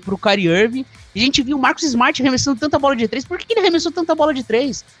pro Kyrie Irving. E a gente viu o Marcus Smart arremessando tanta bola de 3. Por que ele arremessou tanta bola de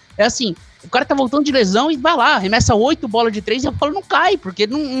 3? É assim, o cara tá voltando de lesão e vai lá, arremessa 8 bolas de 3 e a bola não cai, porque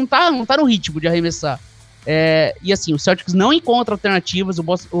não tá no ritmo de arremessar. E assim, o Celtics não encontra alternativas.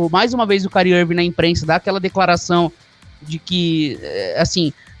 Mais uma vez o Kyrie Irving na imprensa dá aquela declaração de que,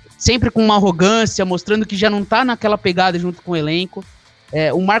 assim, sempre com uma arrogância, mostrando que já não tá naquela pegada junto com o elenco.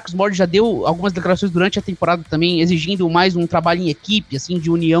 O Marcus Morris já deu algumas declarações durante a temporada também, exigindo mais um trabalho em equipe, assim, de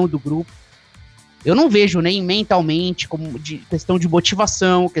união do grupo. Eu não vejo nem mentalmente, como de questão de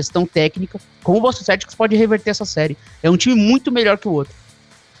motivação, questão técnica, como o Boston Celtics pode reverter essa série. É um time muito melhor que o outro.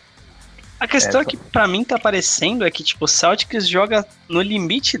 A questão que pra mim tá parecendo é que, tipo, o Celtics joga no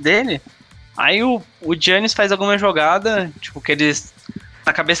limite dele, aí o Giannis faz alguma jogada, tipo, que eles,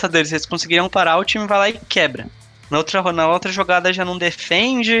 na cabeça deles, eles conseguiriam parar, o time vai lá e quebra. Na outra jogada já não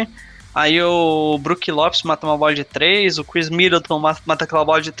defende, aí o Brook Lopes mata uma bola de 3, o Chris Middleton mata aquela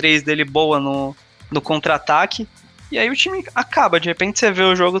bola de 3 dele boa no contra-ataque, e aí o time acaba. De repente você vê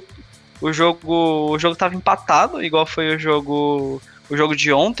o jogo tava empatado, igual foi o jogo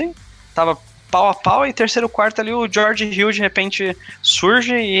de ontem, tava pau a pau, e terceiro quarto ali o George Hill de repente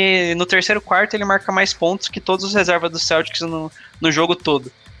surge, e no terceiro quarto ele marca mais pontos que todos os reservas do Celtics no jogo todo.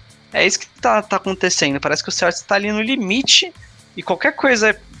 É isso que tá acontecendo, parece que o Celtics tá ali no limite, e qualquer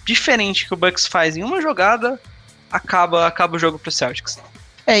coisa diferente que o Bucks faz em uma jogada, acaba o jogo pro Celtics.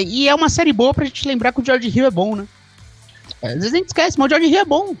 E é uma série boa pra gente lembrar que o George Hill é bom, né? Às vezes a gente esquece, mas o George Hill é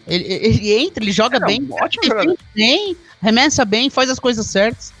bom. Ele entra, ele joga bem, ótimo jogador. Bem, remessa bem, faz as coisas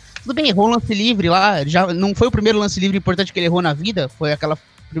certas. Tudo bem, errou um lance livre lá, já não foi o primeiro lance livre importante que ele errou na vida, foi aquele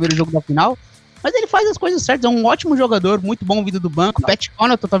primeiro jogo da final, mas ele faz as coisas certas, é um ótimo jogador, muito bom vindo do banco. Pat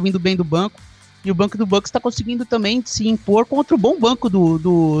Connaughton tá vindo bem do banco, e o banco do Bucks tá conseguindo também se impor contra o bom banco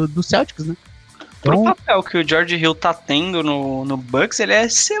do Celtics, né? Pro papel que o George Hill tá tendo no Bucks, ele é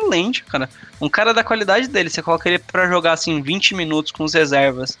excelente, cara. Um cara da qualidade dele, você coloca ele pra jogar assim 20 minutos com os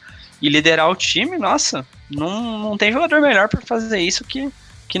reservas e liderar o time, nossa, não tem jogador melhor pra fazer isso que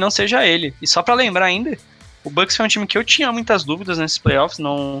não seja ele. E só pra lembrar ainda, o Bucks foi um time que eu tinha muitas dúvidas nesses playoffs,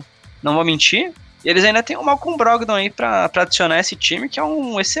 não vou mentir, e eles ainda tem o Malcolm Brogdon aí pra adicionar esse time, que é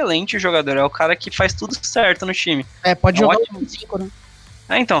um excelente jogador, é o cara que faz tudo certo no time. Pode jogar o 5, né?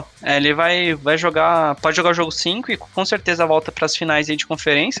 Então, ele vai jogar, pode jogar o jogo 5 e com certeza volta para as finais aí de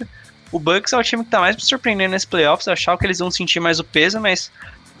conferência. O Bucks é o time que tá mais me surpreendendo nesses playoffs, eu achava que eles iam sentir mais o peso, mas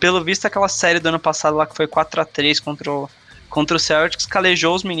pelo visto aquela série do ano passado lá que foi 4-3 contra o Celtics,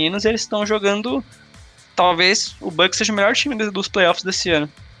 calejou os meninos, e eles estão jogando, talvez o Bucks seja o melhor time dos playoffs desse ano.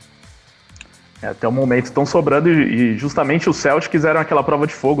 Até o momento estão sobrando, e justamente os Celtics eram aquela prova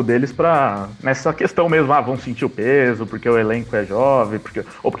de fogo deles nessa questão mesmo, vão sentir o peso, porque o elenco é jovem,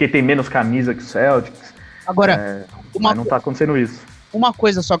 ou porque tem menos camisa que o Celtics. Agora, mas não está acontecendo isso. Uma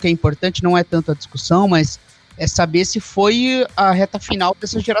coisa só que é importante, não é tanta discussão, mas é saber se foi a reta final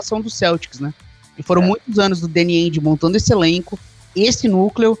dessa geração do Celtics, né? E foram muitos anos do Danny Ainge montando esse elenco, esse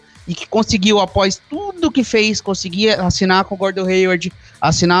núcleo, e que conseguiu, após tudo que fez, conseguir assinar com o Gordon Hayward,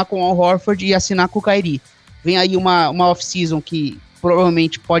 assinar com o Al Horford e assinar com o Kyrie. Vem aí uma off-season que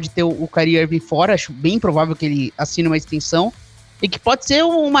provavelmente pode ter o Kyrie Irving fora, acho bem provável que ele assine uma extensão, e que pode ser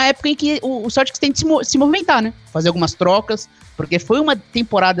uma época em que o Celtics tem que se movimentar, né? Fazer algumas trocas, porque foi uma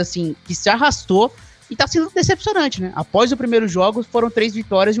temporada assim que se arrastou e tá sendo decepcionante, né? Após o primeiro jogo, foram 3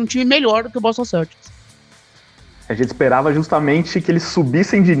 vitórias de um time melhor do que o Boston Celtics. A gente esperava justamente que eles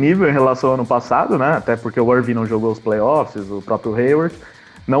subissem de nível em relação ao ano passado, né? Até porque o Irving não jogou os playoffs, o próprio Hayward.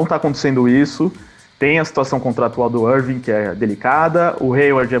 Não tá acontecendo isso. Tem a situação contratual do Irving, que é delicada, o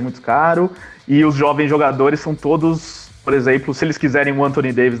Hayward é muito caro, e os jovens jogadores são todos, por exemplo, se eles quiserem o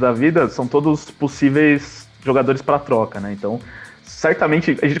Anthony Davis da vida, são todos possíveis jogadores para troca, né? Então,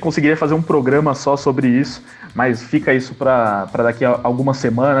 certamente a gente conseguiria fazer um programa só sobre isso, mas fica isso para daqui a algumas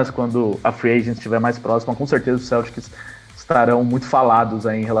semanas, quando a Free Agent estiver mais próxima. Com certeza os Celtics estarão muito falados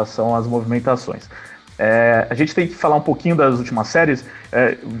aí em relação às movimentações. A gente tem que falar um pouquinho das últimas séries,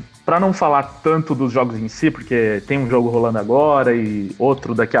 para não falar tanto dos jogos em si, porque tem um jogo rolando agora e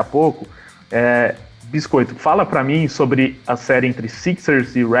outro daqui a pouco. Biscoito, fala para mim sobre a série entre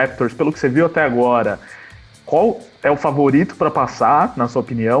Sixers e Raptors, pelo que você viu até agora. Qual é o favorito para passar, na sua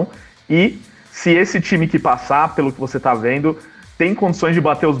opinião? E se esse time que passar, pelo que você tá vendo, tem condições de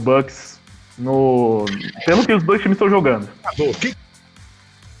bater os Bucks pelo que os dois times estão jogando.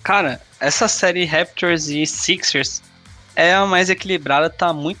 Cara, essa série Raptors e Sixers é a mais equilibrada,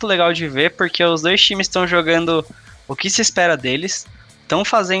 tá muito legal de ver, porque os dois times estão jogando o que se espera deles, estão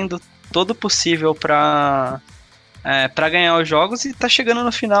fazendo todo o possível pra pra ganhar os jogos, e tá chegando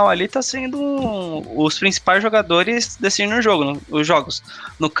no final ali, tá sendo os principais jogadores decidindo os jogos.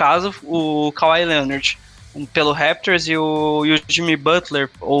 No caso, o Kawhi Leonard pelo Raptors e o Jimmy Butler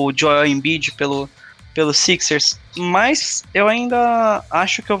ou o Joel Embiid pelo Sixers. Mas eu ainda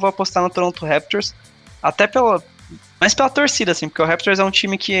acho que eu vou apostar no Toronto Raptors, até mais pela torcida, assim, porque o Raptors é um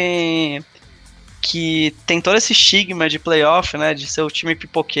time que tem todo esse estigma de playoff, né, de ser o time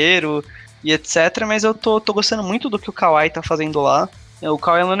pipoqueiro e etc, mas eu tô gostando muito do que o Kawhi tá fazendo lá. O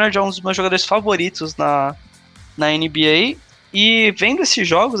Kawhi Leonard é um dos meus jogadores favoritos na NBA, e vendo esses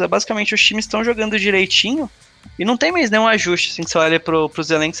jogos, basicamente os times estão jogando direitinho, e não tem mais nenhum ajuste, assim, que você olha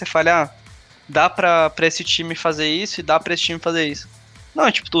pros elencos e você fala, dá pra esse time fazer isso e dá pra esse time fazer isso. Não,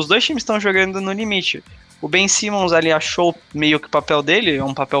 tipo, os dois times estão jogando no limite. O Ben Simmons ali achou meio que o papel dele, é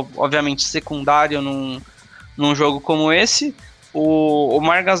um papel obviamente secundário num jogo como esse. O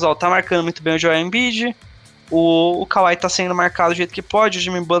Marc Gasol tá marcando muito bem o Joel Embiid, o Kawhi tá sendo marcado do jeito que pode, o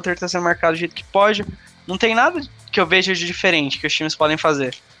Jimmy Butler tá sendo marcado do jeito que pode. Não tem nada que eu veja de diferente que os times podem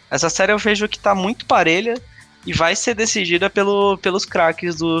fazer. Essa série eu vejo que tá muito parelha e vai ser decidida pelos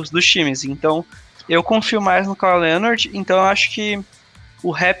craques dos times. Então eu confio mais no Kawhi Leonard, então eu acho que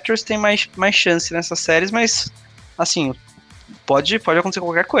o Raptors tem mais chance nessas séries, mas assim, pode acontecer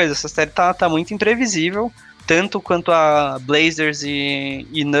qualquer coisa. Essa série tá muito imprevisível, tanto quanto a Blazers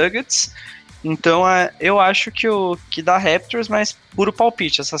e Nuggets. Então eu acho que dá Raptors, mas puro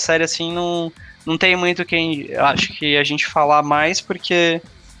palpite. Essa série assim não tem muito acho que a gente falar mais, porque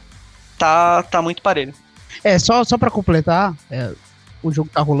tá muito parelho. Só pra completar, o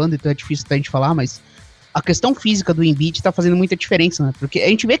jogo tá rolando, então é difícil até a gente falar, mas a questão física do Embiid tá fazendo muita diferença, né? Porque a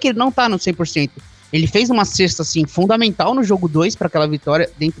gente vê que ele não tá no 100%. Ele fez uma cesta, assim, fundamental no jogo 2 para aquela vitória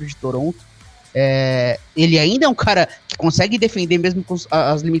dentro de Toronto. Ele ainda é um cara que consegue defender mesmo com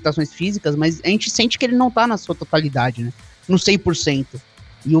as limitações físicas, mas a gente sente que ele não tá na sua totalidade, né? No 100%.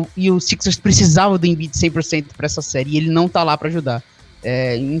 E o Sixers precisava do Embiid 100% para essa série, e ele não tá lá para ajudar.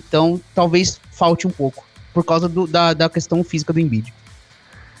 Então, talvez falte um pouco, por causa da questão física do Embiid.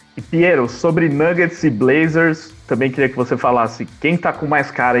 E Piero, sobre Nuggets e Blazers, também queria que você falasse quem tá com mais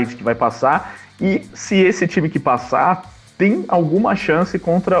cara aí de que vai passar, e se esse time que passar tem alguma chance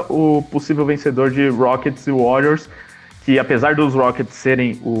contra o possível vencedor de Rockets e Warriors, que apesar dos Rockets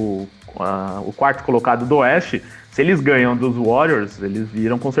serem o quarto colocado do Oeste, se eles ganham dos Warriors, eles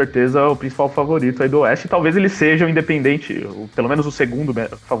viram com certeza o principal favorito aí do Oeste, e talvez eles sejam independente, ou pelo menos o segundo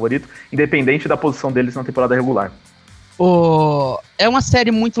favorito, independente da posição deles na temporada regular. É uma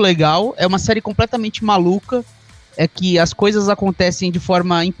série muito legal, é uma série completamente maluca, que as coisas acontecem de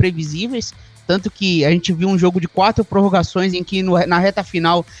forma imprevisíveis, tanto que a gente viu um jogo de 4 prorrogações em que na reta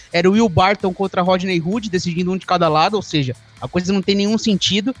final era o Will Barton contra Rodney Hood, decidindo um de cada lado, ou seja, a coisa não tem nenhum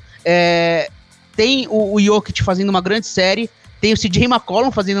sentido. Tem o Jokic fazendo uma grande série, tem o CJ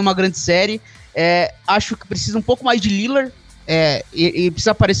McCollum fazendo uma grande série, acho que precisa um pouco mais de Lillard, e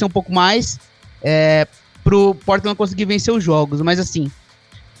precisa aparecer um pouco mais, pro Portland conseguir vencer os jogos, mas assim,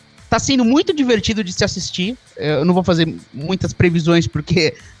 tá sendo muito divertido de se assistir. Eu não vou fazer muitas previsões,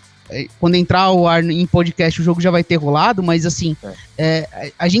 porque quando entrar o ar em podcast o jogo já vai ter rolado, mas assim,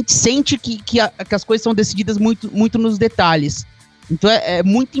 a gente sente que as coisas são decididas muito, muito nos detalhes. Então é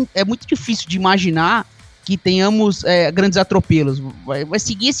muito difícil de imaginar que tenhamos grandes atropelos. Vai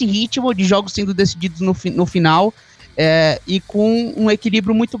seguir esse ritmo de jogos sendo decididos no final, e com um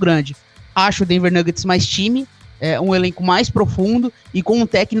equilíbrio muito grande. Acho o Denver Nuggets mais time, um elenco mais profundo e com um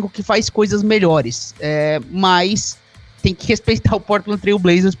técnico que faz coisas melhores. Mas tem que respeitar o Portland Trail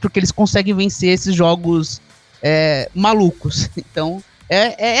Blazers, porque eles conseguem vencer esses jogos malucos. Então,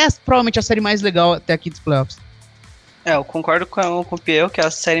 provavelmente a série mais legal até aqui dos playoffs. Eu concordo com o Piel, que é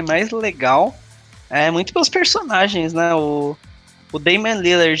a série mais legal. Muito pelos personagens, né? O Damian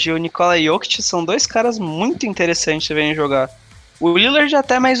Lillard e o Nikola Jokic são dois caras muito interessantes de verem jogar. O Lillard é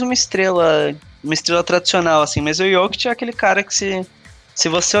até mais uma estrela tradicional, assim, mas o Jokic é aquele cara que se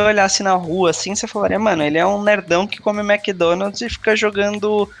você olhasse na rua, assim, você falaria, mano, ele é um nerdão que come McDonald's e fica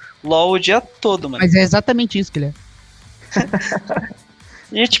jogando LOL o dia todo, mano. Mas é exatamente isso que ele é.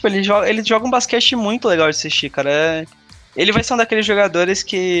 E, tipo, ele joga um basquete muito legal de assistir, cara. Ele vai ser um daqueles jogadores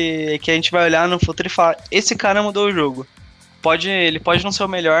que a gente vai olhar no futuro e falar, esse cara mudou o jogo. Ele pode não ser o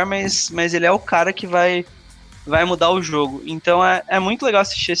melhor, mas ele é o cara que vai mudar o jogo. Então é muito legal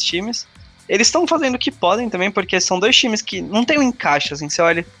assistir esses times. Eles estão fazendo o que podem também, porque são dois times que não tem um encaixe, assim, você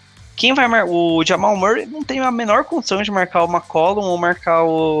olha, quem vai marcar, o Jamal Murray não tem a menor condição de marcar o McCollum ou marcar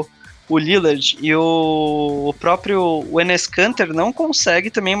o Lillard, e o próprio Enes Kanter não consegue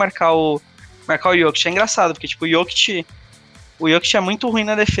também marcar o Jokic. É engraçado, porque tipo, o o Jokic é muito ruim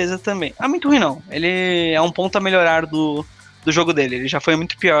na defesa também. Muito ruim não, ele é um ponto a melhorar do jogo dele, ele já foi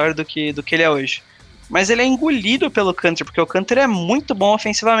muito pior do que ele é hoje. Mas ele é engolido pelo Kanter, porque o Kanter é muito bom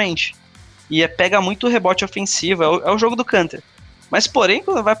ofensivamente. E pega muito rebote ofensivo, é o jogo do Kanter. Mas porém,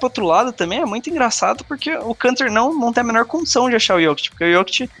 quando vai pro outro lado também é muito engraçado, porque o Kanter não tem a menor condição de achar o Jokic, porque o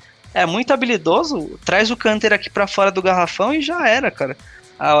Jokic é muito habilidoso, traz o Kanter aqui pra fora do garrafão e já era, cara.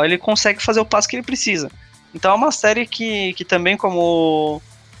 Ele consegue fazer o passe que ele precisa. Então é uma série que também como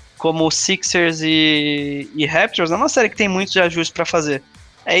Sixers e Raptors, é uma série que tem muitos ajustes pra fazer.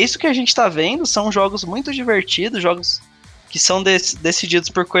 É isso que a gente tá vendo, são jogos muito divertidos, jogos que são decididos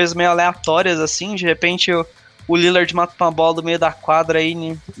por coisas meio aleatórias, assim, de repente o Lillard mata uma bola do meio da quadra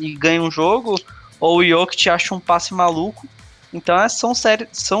aí e ganha um jogo, ou o Jokic acha um passe maluco. Então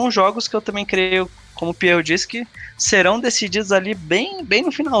são jogos que eu também creio, como o Pierro disse, que serão decididos ali bem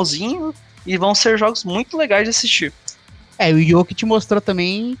no finalzinho e vão ser jogos muito legais de assistir. O Jokic mostrou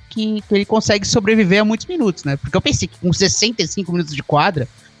também que ele consegue sobreviver a muitos minutos, né? Porque eu pensei que com 65 minutos de quadra,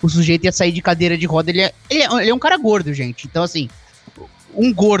 o sujeito ia sair de cadeira de roda. Ele é um cara gordo, gente. Então, assim,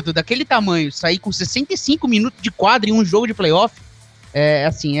 um gordo daquele tamanho sair com 65 minutos de quadra em um jogo de playoff, é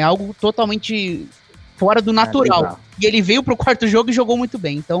algo totalmente fora do natural. E ele veio pro quarto jogo e jogou muito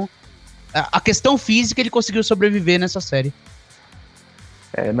bem. Então, a questão física, ele conseguiu sobreviver nessa série.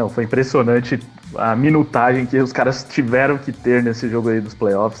 Foi impressionante a minutagem que os caras tiveram que ter nesse jogo aí dos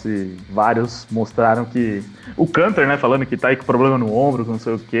playoffs, e vários mostraram que... O Kanter, né, falando que tá aí com problema no ombro, não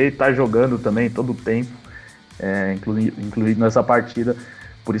sei o que, tá jogando também todo o tempo, incluído nessa partida.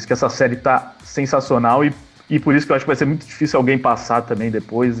 Por isso que essa série tá sensacional e por isso que eu acho que vai ser muito difícil alguém passar também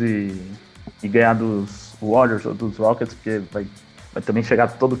depois e ganhar dos Warriors ou dos Rockets, porque vai também chegar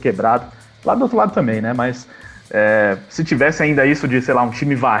todo quebrado. Lá do outro lado também, né, mas... se tivesse ainda isso de, sei lá, um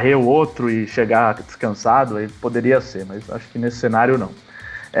time varrer o outro e chegar descansado, aí poderia ser, mas acho que nesse cenário não.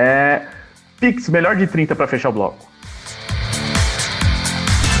 Pix, melhor de 30 para fechar o bloco.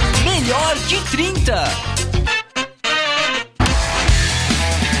 Melhor de 30.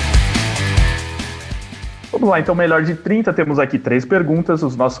 Vamos lá, então, melhor de 30, temos aqui 3 perguntas,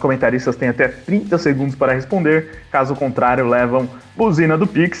 os nossos comentaristas têm até 30 segundos para responder, caso contrário levam buzina do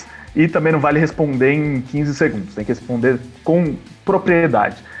Pix. E também não vale responder em 15 segundos, tem que responder com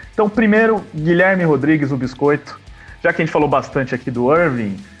propriedade. Então, primeiro, Guilherme Rodrigues, o Biscoito. Já que a gente falou bastante aqui do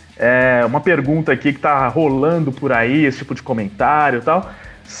Irving, uma pergunta aqui que tá rolando por aí, esse tipo de comentário e tal.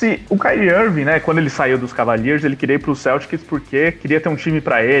 Se o Kyrie Irving, né, quando ele saiu dos Cavaliers, ele queria ir pro Celtics porque queria ter um time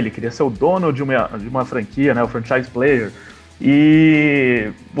para ele, queria ser o dono de uma franquia, né, o franchise player.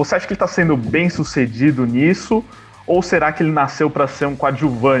 E você acha que ele tá sendo bem sucedido nisso? Ou será que ele nasceu para ser um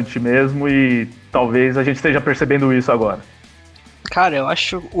coadjuvante mesmo e talvez a gente esteja percebendo isso agora? Cara, eu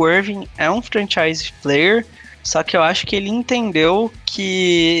acho que o Irving é um franchise player, só que eu acho que ele entendeu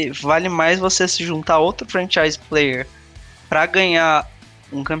que vale mais você se juntar a outro franchise player para ganhar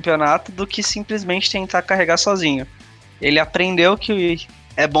um campeonato do que simplesmente tentar carregar sozinho. Ele aprendeu que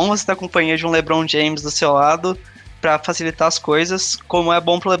é bom você ter a companhia de um LeBron James do seu lado para facilitar as coisas, como é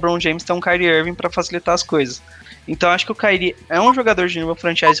bom pro LeBron James ter um Kyrie Irving para facilitar as coisas. Então acho que o Kyrie é um jogador de nível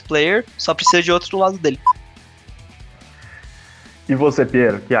franchise player, só precisa de outro do lado dele. E você,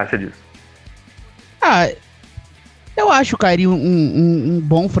 Piero, o que acha disso? Eu acho o Kyrie um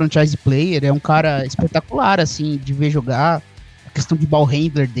bom franchise player, é um cara espetacular, assim, de ver jogar, a questão de ball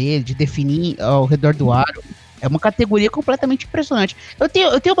handler dele, de definir ao redor do aro, é uma categoria completamente impressionante.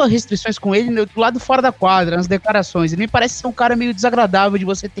 Eu tenho umas restrições com ele do lado fora da quadra, nas declarações, ele me parece ser um cara meio desagradável de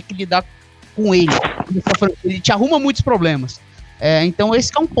você ter que lidar com ele te arruma muitos problemas. Então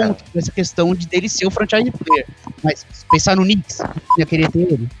esse é um ponto, essa questão de dele ser o franchise player. Mas se pensar no Knicks, eu ia querer ter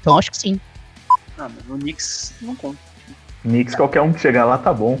ele. Então acho que sim. Mas no Knicks não conta. Knicks, qualquer um que chegar lá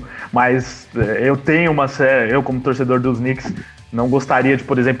tá bom. Mas eu como torcedor dos Knicks, não gostaria de,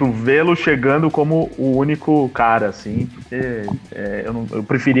 por exemplo, vê-lo chegando como o único cara, assim, porque eu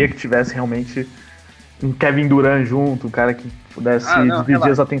preferia que tivesse realmente um Kevin Durant junto, um cara que pudesse dividir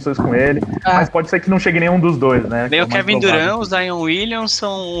as atenções com ele, mas pode ser que não chegue nenhum dos dois, né? Veio o Kevin Durant, o Zion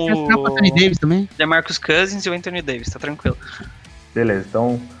Williamson, o Anthony Davis também. DeMarcus Cousins e o Anthony Davis, tá tranquilo. Beleza,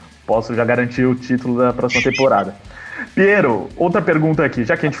 então posso já garantir o título da próxima temporada. Piero, outra pergunta aqui,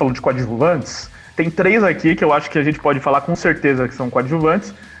 já que a gente falou de coadjuvantes, tem 3 aqui que eu acho que a gente pode falar com certeza que são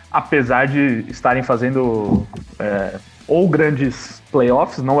coadjuvantes, apesar de estarem fazendo ou grandes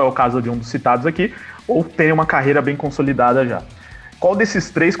playoffs, não é o caso de um dos citados aqui, ou terem uma carreira bem consolidada já. Qual desses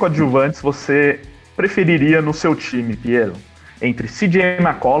 3 coadjuvantes você preferiria no seu time, Piero? Entre CJ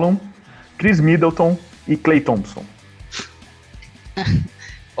McCollum, Chris Middleton e Klay Thompson.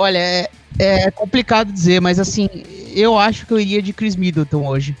 Olha, é complicado dizer, mas assim, eu acho que eu iria de Chris Middleton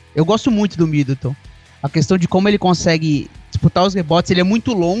hoje. Eu gosto muito do Middleton. A questão de como ele consegue disputar os rebotes, ele é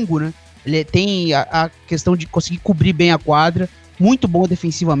muito longo, né? Ele tem a questão de conseguir cobrir bem a quadra, muito bom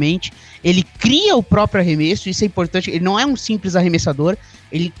defensivamente. Ele cria o próprio arremesso, isso é importante. Ele não é um simples arremessador,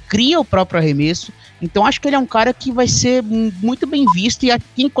 ele cria o próprio arremesso. Então acho que ele é um cara que vai ser muito bem visto e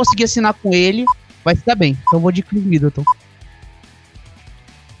quem conseguir assinar com ele vai se dar bem. Então eu vou de Chris Middleton.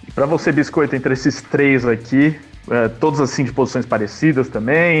 Para você, Biscoito, entre esses três aqui, todos assim de posições parecidas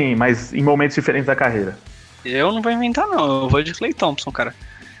também, mas em momentos diferentes da carreira. Eu não vou inventar, não. Eu vou de Klay Thompson, cara.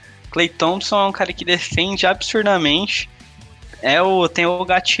 Klay Thompson é um cara que defende absurdamente. Tem o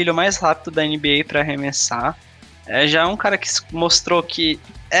gatilho mais rápido da NBA para arremessar. Já é um cara que mostrou que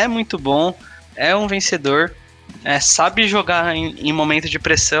é muito bom, é um vencedor, sabe jogar em momento de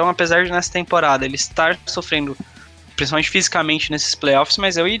pressão, apesar de nessa temporada ele estar sofrendo, principalmente fisicamente nesses playoffs,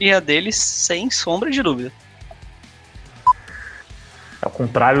 mas eu iria deles sem sombra de dúvida. Ao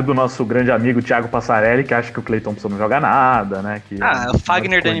contrário do nosso grande amigo Thiago Passarelli, que acha que o Klay Thompson não joga nada, né? Que o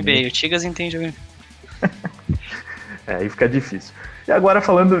Fagner da NBA, o Tigas entende. Aí fica difícil. E agora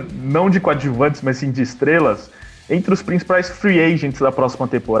falando não de coadjuvantes, mas sim de estrelas, entre os principais free agents da próxima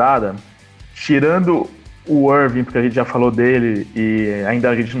temporada, tirando o Irving, porque a gente já falou dele e ainda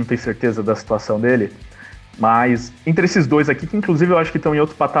a gente não tem certeza da situação dele, mas entre esses dois aqui, que inclusive eu acho que estão em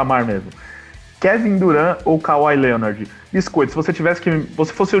outro patamar mesmo, Kevin Durant ou Kawhi Leonard? Biscoito, se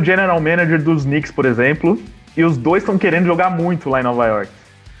você fosse o general manager dos Knicks, por exemplo, e os dois estão querendo jogar muito lá em Nova York,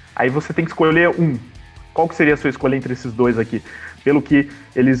 aí você tem que escolher um. Qual que seria a sua escolha entre esses dois aqui? Pelo que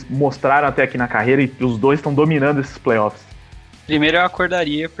eles mostraram até aqui na carreira e os dois estão dominando esses playoffs. Primeiro eu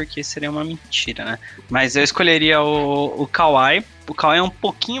acordaria, porque seria uma mentira, né? Mas eu escolheria o Kawhi. O Kawhi é um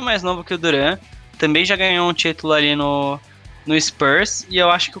pouquinho mais novo que o Durant. Também já ganhou um título ali no Spurs. E eu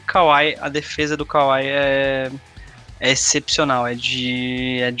acho que o Kawhi, a defesa do Kawhi é excepcional. É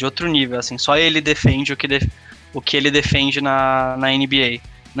de outro nível, assim. Só ele defende o que ele defende na NBA.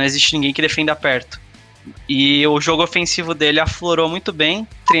 Não existe ninguém que defenda perto. E o jogo ofensivo dele aflorou muito bem,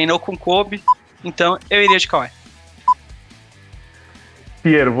 treinou com Kobe, então eu iria de Kawhi.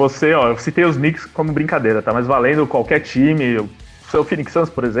 Piero, eu citei os Knicks como brincadeira, tá? Mas valendo qualquer time, o seu Phoenix Suns,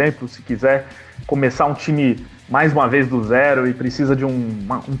 por exemplo, se quiser começar um time mais uma vez do zero e precisa de um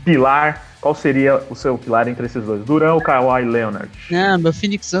pilar, qual seria o seu pilar entre esses dois? Durant ou Kawhi Leonard? Não, meu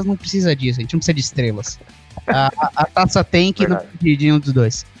Phoenix Suns não precisa disso, a gente não precisa de estrelas. A taça tem que não precisa de nenhum dos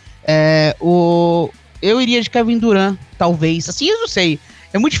dois. Eu iria de Kevin Durant, talvez. Assim, eu não sei.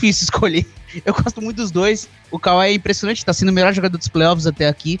 É muito difícil escolher. Eu gosto muito dos dois. O Kawhi é impressionante, tá sendo o melhor jogador dos playoffs até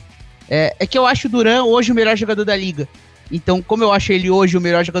aqui. É que eu acho o Durant hoje o melhor jogador da liga. Então, como eu acho ele hoje o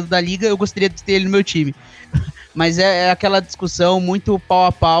melhor jogador da liga, eu gostaria de ter ele no meu time. Mas é aquela discussão muito pau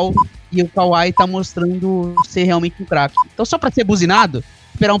a pau. E o Kawhi tá mostrando ser realmente um craque. Então, só pra ser buzinado,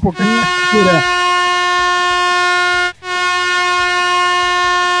 esperar um pouquinho. Durant.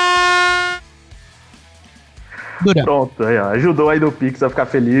 Pronto, aí, ó, ajudou aí do Pix a ficar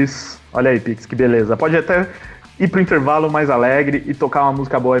feliz. Olha aí, Pix, que beleza. Pode até ir pro intervalo mais alegre e tocar uma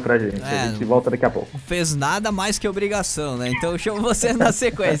música boa aí pra gente. A gente volta daqui a pouco. Não fez nada mais que obrigação, né? Então eu chamo você na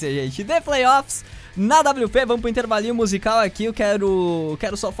sequência, gente. The Playoffs na WP, vamos pro intervalinho musical aqui. Eu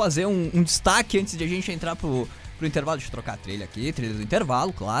quero só fazer um destaque antes de a gente entrar pro intervalo. Deixa eu trocar a trilha aqui, trilha do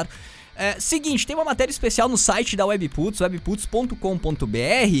intervalo, claro. Seguinte, tem uma matéria especial no site da Webputs, webputs.com.br,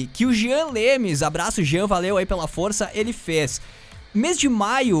 que o Jean Lemes, abraço Jean, valeu aí pela força, ele fez. Mês de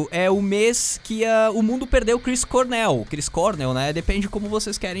maio é o mês que o mundo perdeu Chris Cornell, né, depende de como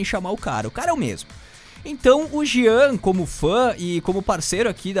vocês querem chamar o cara é o mesmo. Então o Jean, como fã e como parceiro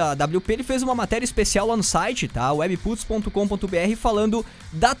aqui da WP, ele fez uma matéria especial lá no site, tá? webputs.com.br, falando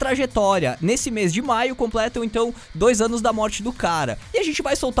da trajetória. Nesse mês de maio completam então 2 anos da morte do cara. E a gente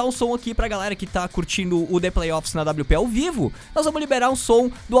vai soltar um som aqui pra galera que tá curtindo o The Playoffs na WP ao vivo. Nós vamos liberar um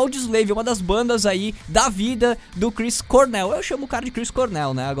som do Audioslave, uma das bandas aí da vida do Chris Cornell. Eu chamo o cara de Chris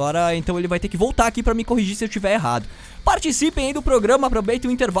Cornell, né? Agora então ele vai ter que voltar aqui pra me corrigir se eu estiver errado. Participem aí do programa, aproveitem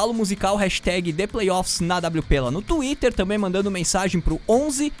o intervalo musical, hashtag ThePlayoffs na WP lá no Twitter, também mandando mensagem pro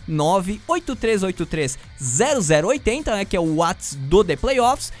 11 98383 0080, né, que é o WhatsApp do The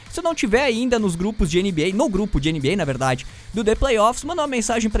Playoffs. Se não tiver ainda nos grupos de NBA, no grupo de NBA, na verdade, do The Playoffs, manda uma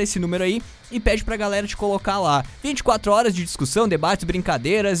mensagem pra esse número aí e pede pra galera te colocar lá. 24 horas de discussão, debates,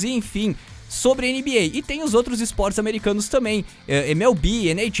 brincadeiras e enfim, sobre NBA. E tem os outros esportes americanos também, MLB,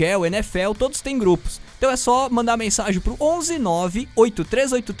 NHL, NFL, todos têm grupos. Então é só mandar mensagem pro 11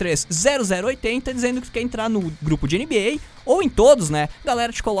 98383 0080 dizendo que quer entrar no grupo de NBA ou em todos, né? A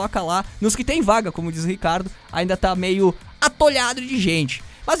galera te coloca lá. Nos que tem vaga, como diz o Ricardo, ainda tá meio atolhado de gente.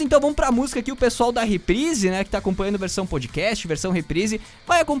 Mas então vamos pra música aqui, o pessoal da Reprise, né, que tá acompanhando versão podcast, versão Reprise,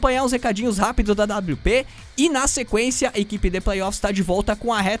 vai acompanhar uns recadinhos rápidos da WP e na sequência a equipe The Playoffs tá de volta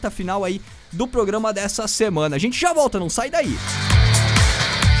com a reta final aí do programa dessa semana. A gente já volta, não sai daí.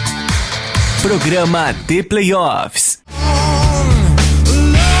 Programa The Playoffs.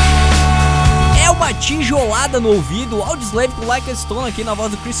 É uma tijolada no ouvido, Audioslave com Like a Stone aqui na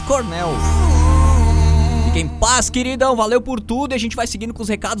voz do Chris Cornell. Fique em paz, queridão, valeu por tudo e a gente vai seguindo com os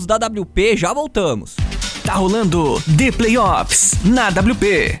recados da WP, já voltamos. Tá rolando The Playoffs na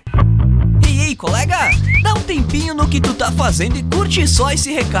WP. Ei, colega, dá um tempinho no que tu tá fazendo e curte só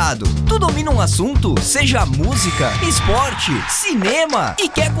esse recado. Tu domina um assunto, seja música, esporte, cinema, e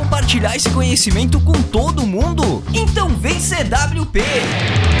quer compartilhar esse conhecimento com todo mundo? Então vem ser WP.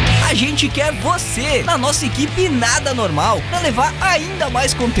 A gente quer você na nossa equipe Nada Normal pra levar ainda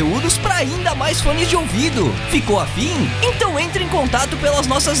mais conteúdos pra ainda mais fones de ouvido. Ficou afim? Então entre em contato pelas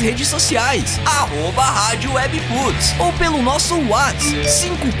nossas redes sociais, @Rádio Webputs, ou pelo nosso WhatsApp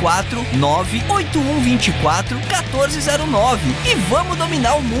 549-8124-1409 e vamos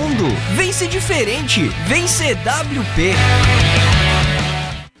dominar o mundo. Vem ser diferente, vem ser WP.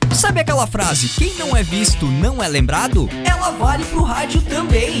 Sabe aquela frase, quem não é visto não é lembrado? Ela vale pro rádio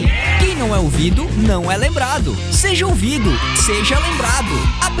também. Quem não é ouvido não é lembrado. Seja ouvido, seja lembrado.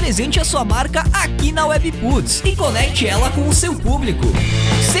 Apresente a sua marca aqui na Webputs e conecte ela com o seu público.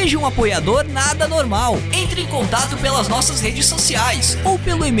 Seja um apoiador Nada Normal. Entre em contato pelas nossas redes sociais ou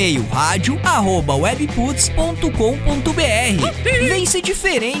pelo e-mail radio@webputs.com.br. Vem ser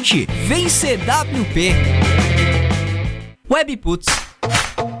diferente, vem ser WP. Webputs.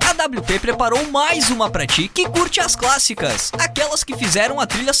 A WP preparou mais uma pra ti que curte as clássicas, aquelas que fizeram a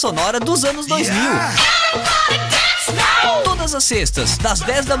trilha sonora dos anos 2000. Todas as sextas, das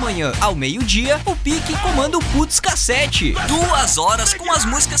 10 da manhã ao meio-dia, o Pique comanda o Putz Cassete. 2 horas com as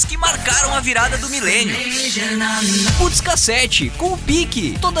músicas que marcaram a virada do milênio. Putz Cassete com o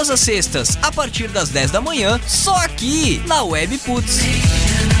Pique, todas as sextas, a partir das 10 da manhã, só aqui na Webputs.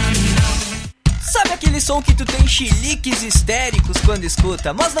 Sabe aquele som que tu tem chiliques histéricos quando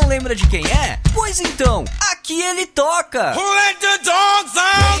escuta, mas não lembra de quem é? Pois então, aqui ele toca! Who let the dogs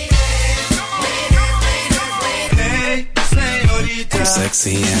out? Hey, señorita. I'm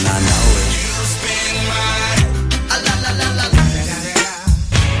sexy and I know it.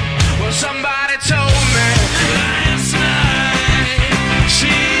 Well, somebody told me last night. She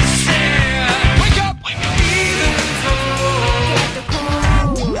said, wake up! Even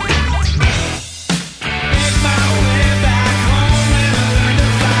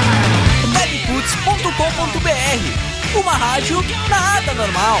webputs.com.br, uma rádio nada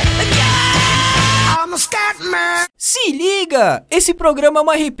normal. Se liga, esse programa é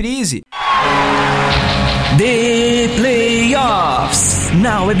uma reprise. The Playoffs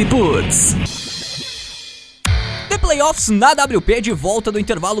na Webputs. The Playoffs na WP, de volta do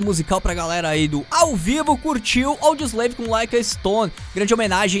intervalo musical pra galera aí do Ao Vivo. Curtiu Audioslave com Like a Stone, grande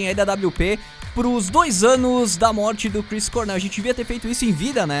homenagem aí da WP pros 2 anos da morte do Chris Cornell. A gente devia ter feito isso em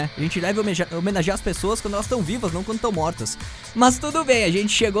vida, né? A gente deve homenagear as pessoas quando elas estão vivas, não quando estão mortas. Mas tudo bem, a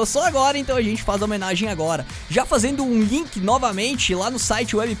gente chegou só agora, então a gente faz a homenagem agora. Já fazendo um link novamente lá no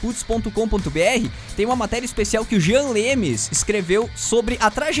site webputs.com.br, tem uma matéria especial que o Jean Lemes escreveu sobre a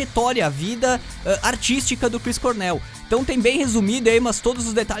trajetória, a vida artística do Chris Cornell. Então tem bem resumido aí, mas todos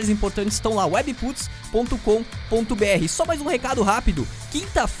os detalhes importantes estão lá, webputs.com.br. Só mais um recado rápido.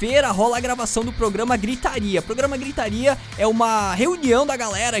 Quinta-feira rola a gravação do programa Gritaria. O programa Gritaria é uma reunião da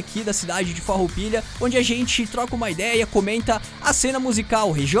galera aqui da cidade de Farroupilha, onde a gente troca uma ideia, comenta a cena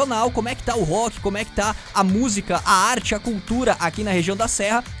musical regional, como é que tá o rock, como é que tá a música, a arte, a cultura aqui na região da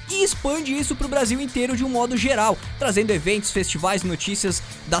Serra, e expande isso pro Brasil inteiro de um modo geral, trazendo eventos, festivais, notícias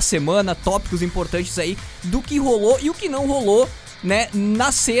da semana, tópicos importantes aí do que rolou e o que não rolou, né,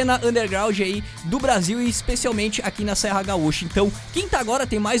 na cena underground aí do Brasil e especialmente aqui na Serra Gaúcha. Então, quinta agora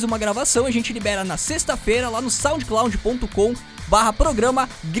tem mais uma gravação, a gente libera na sexta-feira lá no soundcloud.com/programa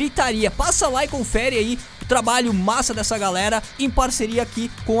Gritaria. Passa lá e confere aí o trabalho massa dessa galera em parceria aqui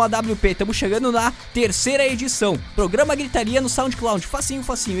com a WP. Estamos chegando na 3ª edição. Programa Gritaria no SoundCloud. Facinho,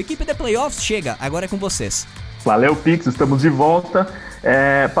 facinho. Equipe The Playoffs chega, agora é com vocês. Valeu, Pix, estamos de volta.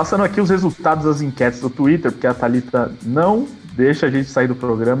 Passando aqui os resultados das enquetes do Twitter, porque a Thalita não deixa a gente sair do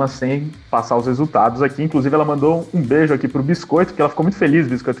programa sem passar os resultados aqui. Inclusive, ela mandou um beijo aqui pro Biscoito, que ela ficou muito feliz,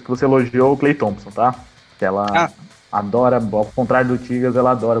 Biscoito, que você elogiou o Clay Thompson, tá? Que ela adora, ao contrário do Tigres,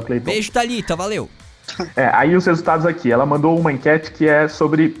 ela adora o Clay Thompson. Beijo, Thalita, valeu. Aí os resultados aqui. Ela mandou uma enquete que é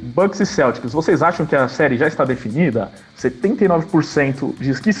sobre Bucks e Celtics. Vocês acham que a série já está definida? 79%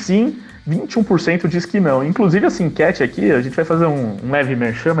 diz que sim 21% diz que não. Inclusive, essa enquete aqui, a gente vai fazer um leve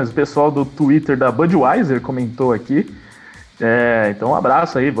merchan, mas o pessoal do Twitter da Budweiser comentou aqui. Então um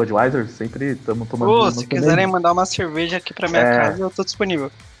abraço aí, Budweiser, sempre estamos tomando... Se quiserem mandar uma cerveja aqui pra minha casa, eu tô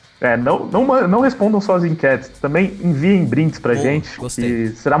disponível. Não respondam só as enquetes, também enviem brindes pra gente. Gostei.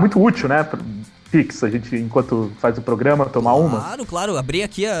 E será muito útil, né? Pix, a gente, enquanto faz o programa, tomar uma. Claro, abrir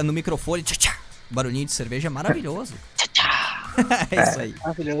aqui no microfone, barulhinho de cerveja é maravilhoso. É isso aí.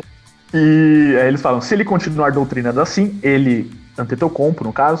 Maravilhoso. E aí eles falam, se ele continuar doutrinando assim, ele, Antetokounmpo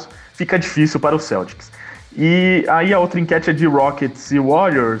no caso, fica difícil para os Celtics. E aí a outra enquete é de Rockets e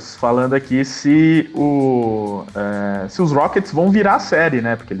Warriors, falando aqui se os Rockets vão virar a série,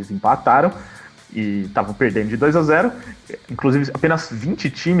 né? Porque eles empataram e estavam perdendo de 2-0. Inclusive, apenas 20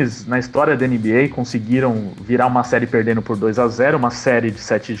 times na história da NBA conseguiram virar uma série perdendo por 2-0, uma série de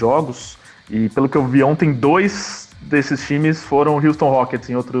 7 jogos. E pelo que eu vi ontem, 2 desses times foram o Houston Rockets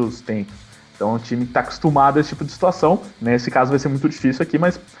em outros tempos. Então, o time está acostumado a esse tipo de situação. Nesse caso, vai ser muito difícil aqui,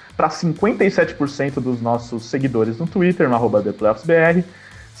 mas para 57% dos nossos seguidores no Twitter, no @ThePlayoffsBR,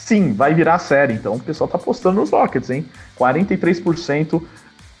 sim, vai virar a série. Então, o pessoal está apostando nos Rockets, hein? 43%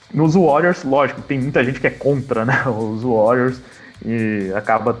 nos Warriors. Lógico, tem muita gente que é contra, né, os Warriors e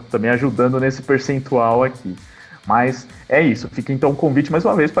acaba também ajudando nesse percentual aqui. Mas é isso, fica então o convite mais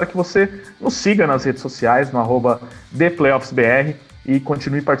uma vez para que você nos siga nas redes sociais, no @ThePlayoffsBR, e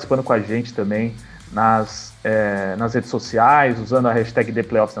continue participando com a gente também nas redes sociais, usando a hashtag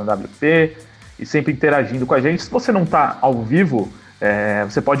ThePlayoffsNWP e sempre interagindo com a gente. Se você não está ao vivo,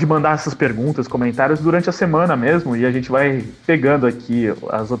 você pode mandar essas perguntas, comentários durante a semana mesmo, e a gente vai pegando aqui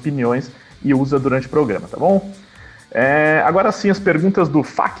as opiniões e usa durante o programa, tá bom? Agora sim, as perguntas do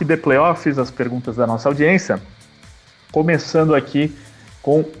FAQ The Playoffs, as perguntas da nossa audiência. Começando aqui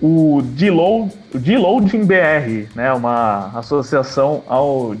com o Deloading BR, né, uma associação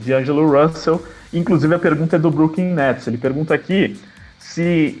ao D'Angelo Russell. Inclusive a pergunta é do Brooklyn Nets. Ele pergunta aqui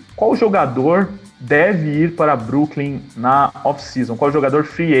qual jogador deve ir para Brooklyn na off-season, qual jogador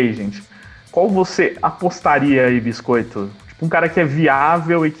free agent. Qual você apostaria aí, Biscoito? Tipo, um cara que é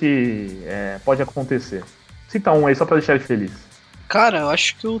viável e que pode acontecer. Cita um aí só para deixar ele feliz. Cara, eu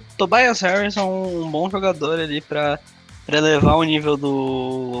acho que o Tobias Harris é um bom jogador ali pra elevar o nível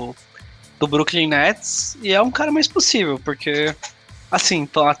do Brooklyn Nets, e é um cara mais possível, porque assim,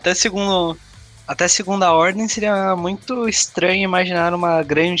 então, até segunda ordem seria muito estranho imaginar uma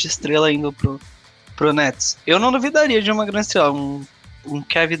grande estrela indo pro Nets. Eu não duvidaria de uma grande estrela, um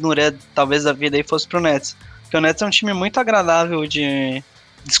Kevin Durant talvez da vida aí fosse pro Nets, porque o Nets é um time muito agradável de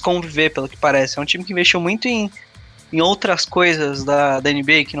desconviver, pelo que parece. É um time que investiu muito em outras coisas da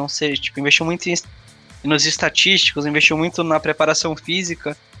NBA, que não seja, tipo, investiu muito nos estatísticos, investiu muito na preparação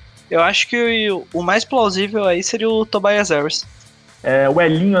física. Eu acho que o mais plausível aí seria o Tobias Harris. O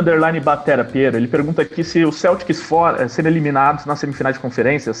Elinho _Batera Piero, ele pergunta aqui se os Celtics serem eliminados na semifinal de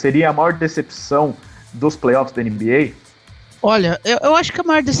conferência seria a maior decepção dos playoffs da NBA. Olha, eu acho que a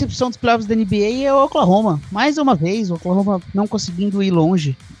maior decepção dos playoffs da NBA é o Oklahoma. Mais uma vez, o Oklahoma não conseguindo ir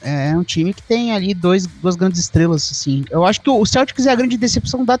longe. É um time que tem ali duas grandes estrelas, assim. Eu acho que o Celtics é a grande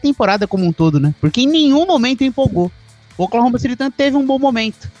decepção da temporada como um todo, né? Porque em nenhum momento empolgou. O Oklahoma City Thunder teve um bom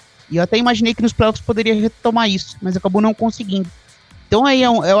momento. E eu até imaginei que nos playoffs poderia retomar isso, mas acabou não conseguindo. Então aí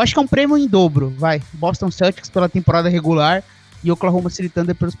eu acho que é um prêmio em dobro, vai. Boston Celtics pela temporada regular e Oklahoma City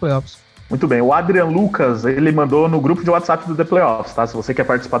Thunder pelos playoffs. Muito bem, o Adrian Lucas, ele mandou no grupo de WhatsApp do The Playoffs, tá? Se você quer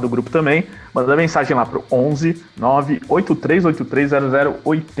participar do grupo também, manda mensagem lá pro 11 98383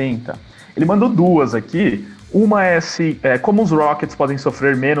 0080. Ele mandou duas aqui. Uma é como os Rockets podem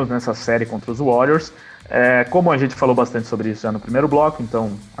sofrer menos nessa série contra os Warriors. Como a gente falou bastante sobre isso já no primeiro bloco,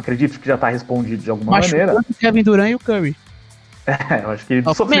 então acredito que já está respondido de alguma maneira. O Kevin Durant e o Curry. Eu acho que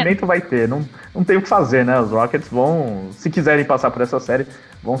sofrimento vai ter, não tem o que fazer, né? Os Rockets vão, se quiserem passar por essa série,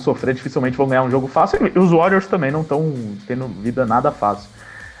 vão sofrer, dificilmente vão ganhar um jogo fácil, e os Warriors também não estão tendo vida nada fácil.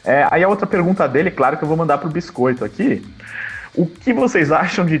 Aí a outra pergunta dele, claro que eu vou mandar pro Biscoito aqui. O que vocês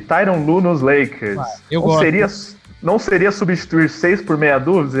acham de Tyronn Lue nos Lakers? Não seria substituir 6 por meia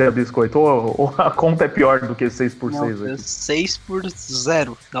dúzia, Biscoito? Ou a conta é pior do que 6 por 6 aqui? 6 por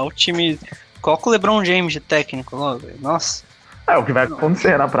 0. Dá o time... Coloca o LeBron James de técnico logo. Nossa. É o que vai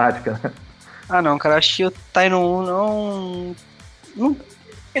acontecer na prática. Ah, não, cara. Acho que o Tyronn não...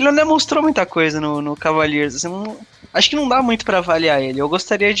 Ele não demonstrou muita coisa no Cavaliers. Assim, acho que não dá muito pra avaliar ele. Eu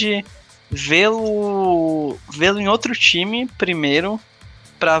gostaria de vê-lo em outro time primeiro,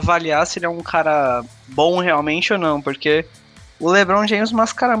 pra avaliar se ele é um cara bom realmente ou não, porque o LeBron James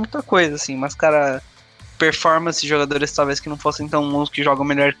mascara muita coisa, assim, mascara performance de jogadores talvez que não fossem tão bons, que jogam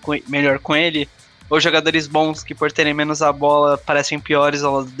melhor com ele, ou jogadores bons que por terem menos a bola parecem piores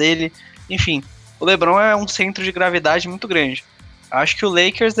ao lado dele. enfim, o LeBron é um centro de gravidade muito grande. Acho que o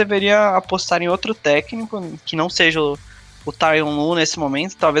Lakers deveria apostar em outro técnico, que não seja o Tyronn Lue nesse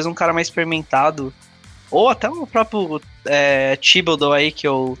momento, talvez um cara mais experimentado, ou até o próprio Thibodeau aí, que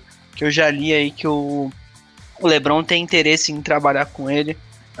eu já li aí, que o LeBron tem interesse em trabalhar com ele.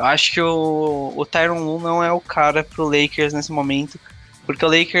 Eu acho que o Tyronn Lue não é o cara pro Lakers nesse momento, porque o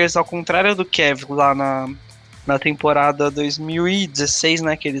Lakers, ao contrário do Cavs lá na temporada 2016,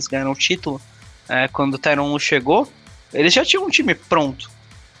 né, que eles ganharam o título, quando o Tyronn Lue chegou, eles já tinham um time pronto.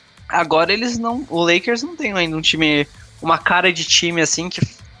 Agora o Lakers não tem ainda um time, uma cara de time assim que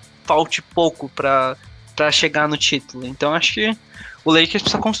falte pouco pra chegar no título. Então acho que o Lakers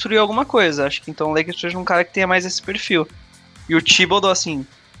precisa construir alguma coisa. Acho que então o Lakers precisa de um cara que tenha mais esse perfil. E o Thibodeau, assim,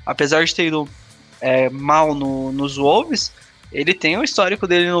 apesar de ter ido mal nos Wolves, ele tem o histórico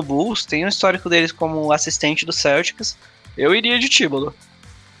dele no Bulls, tem o histórico deles como assistente do Celtics. Eu iria de Thibodeau.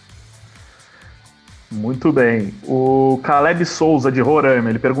 Muito bem. O Caleb Souza, de Roraima,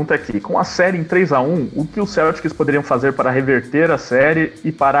 ele pergunta aqui: com a série em 3-1, o que os Celtics poderiam fazer para reverter a série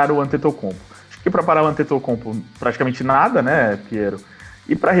e parar o Antetokounmpo? Acho que para parar o Antetokounmpo, praticamente nada, né, Piero?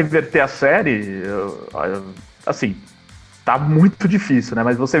 E para reverter a série, assim, tá muito difícil, né?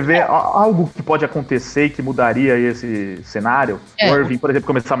 Mas você vê algo que pode acontecer e que mudaria esse cenário? O Irving, por exemplo,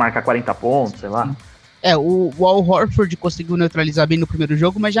 começar a marcar 40 pontos, sei lá. O Al Horford conseguiu neutralizar bem no primeiro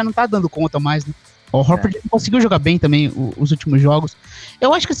jogo, mas já não tá dando conta mais, né? O Horford conseguiu jogar bem também os últimos jogos.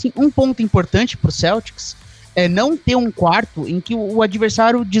 Eu acho que assim, um ponto importante pro Celtics é não ter um quarto em que o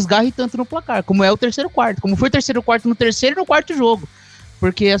adversário desgarre tanto no placar, como é o terceiro quarto, como foi o terceiro quarto no terceiro e no quarto jogo.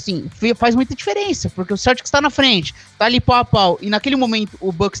 Porque assim, faz muita diferença, porque o Celtics tá na frente, tá ali pau a pau, e naquele momento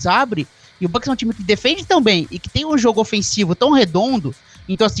o Bucks abre, e o Bucks é um time que defende tão bem, e que tem um jogo ofensivo tão redondo.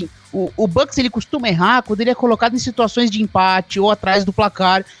 Então assim, o Bucks ele costuma errar quando ele é colocado em situações de empate ou atrás do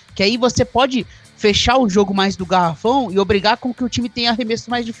placar, que aí você pode fechar o jogo mais do garrafão e obrigar com que o time tenha arremessos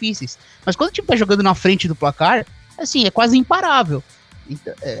mais difíceis. Mas quando o time tá jogando na frente do placar, assim, é quase imparável.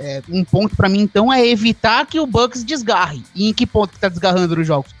 Então, um ponto pra mim, então, é evitar que o Bucks desgarre. E em que ponto que tá desgarrando nos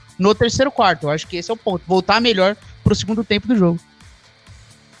jogos? No terceiro quarto, eu acho que esse é o ponto. Voltar melhor pro segundo tempo do jogo.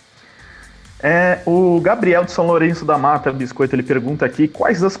 O Gabriel de São Lourenço da Mata Biscoito, ele pergunta aqui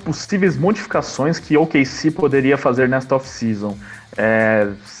quais as possíveis modificações que o OKC poderia fazer nesta off-season.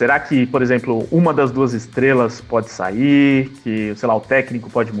 Será que, por exemplo, uma das duas estrelas pode sair, que, sei lá, o técnico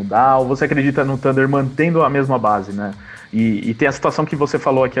pode mudar, ou você acredita no Thunder mantendo a mesma base, né? E tem a situação que você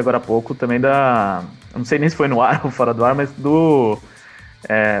falou aqui agora há pouco também eu não sei nem se foi no ar ou fora do ar, mas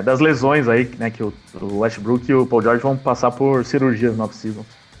das lesões aí, né, que o Westbrook e o Paul George vão passar por cirurgias no off-season.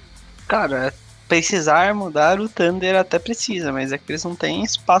 Cara, precisar mudar o Thunder até precisa, mas é que eles não têm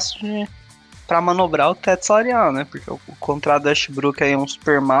espaço pra manobrar o teto salarial, né? Porque o contrato do Westbrook aí é um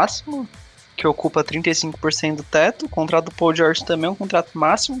super máximo, que ocupa 35% do teto. O contrato do Paul George também é um contrato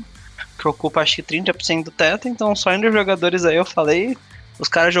máximo, que ocupa acho que 30% do teto. Então só entre os jogadores aí eu falei, os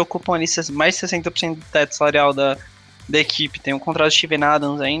caras já ocupam ali mais de 60% do teto salarial da equipe. Tem o contrato de Steven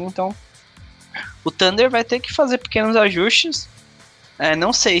Adams ainda, então o Thunder vai ter que fazer pequenos ajustes.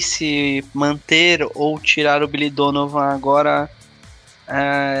 Não sei se manter ou tirar o Billy Donovan agora,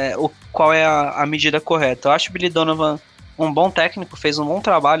 qual é a medida correta. Eu acho o Billy Donovan um bom técnico, fez um bom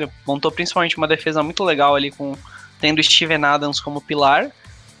trabalho, montou principalmente uma defesa muito legal ali, tendo Steven Adams como pilar,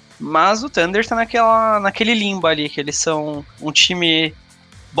 mas o Thunder tá naquele limbo ali, que eles são um time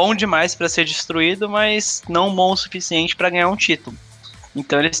bom demais para ser destruído, mas não bom o suficiente para ganhar um título.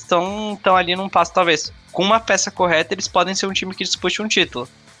 Então eles estão ali num passo, talvez, com uma peça correta, eles podem ser um time que dispute um título.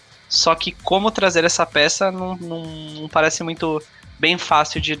 Só que como trazer essa peça não parece muito bem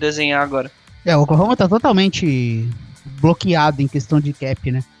fácil de desenhar agora. O Oklahoma tá totalmente bloqueado em questão de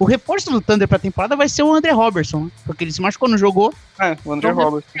cap, né? O reforço do Thunder pra temporada vai ser o Andre Robertson, né? Porque ele se machucou, não jogou. O Andre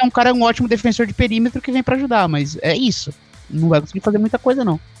Robertson. É um ótimo defensor de perímetro que vem pra ajudar, mas é isso. Não vai conseguir fazer muita coisa,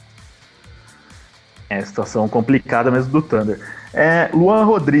 não. Situação complicada mesmo do Thunder. Luan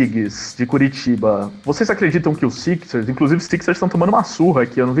Rodrigues, de Curitiba. Vocês acreditam que os Sixers, inclusive os Sixers estão tomando uma surra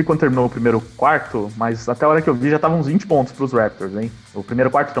aqui, eu não vi quando terminou o primeiro quarto, mas até a hora que eu vi já estavam uns 20 pontos pros Raptors, hein? O primeiro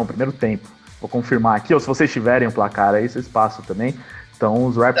quarto não, o primeiro tempo. Vou confirmar aqui, ou se vocês tiverem o placar aí, vocês passam também. Então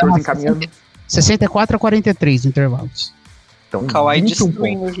os Raptors encaminhando... 64-43 intervalos. Então, Kawhi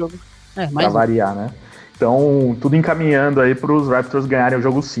destruindo o jogo. Pra variar, né? Então, tudo encaminhando aí pros Raptors ganharem o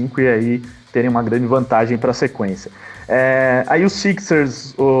jogo 5 e aí terem uma grande vantagem para a sequência. Aí os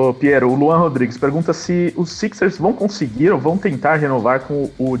Sixers, o Luan Rodrigues pergunta se os Sixers vão conseguir ou vão tentar renovar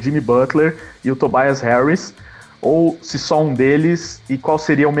com o Jimmy Butler e o Tobias Harris, ou se só um deles, e qual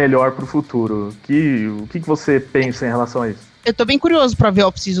seria o melhor para o futuro? O que você pensa em relação a isso? Eu tô bem curioso pra ver a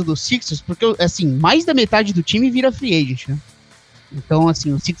off-season dos Sixers, porque, assim, mais da metade do time vira free agent, né? Então,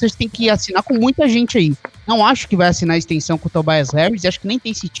 assim, os Sixers tem que assinar com muita gente aí. Não acho que vai assinar a extensão com o Tobias Harris, acho que nem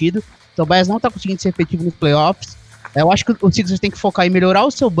tem sentido. O Tobias não tá conseguindo ser efetivo nos playoffs. Eu acho que o Sixers tem que focar em melhorar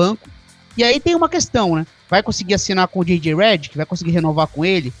o seu banco. E aí tem uma questão, né? Vai conseguir assinar com o J.J. Redick? Vai conseguir renovar com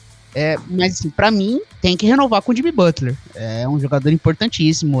ele? Mas, assim, pra mim, tem que renovar com o Jimmy Butler. É um jogador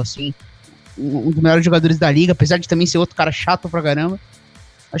importantíssimo, assim. Um dos melhores jogadores da liga, apesar de também ser outro cara chato pra caramba.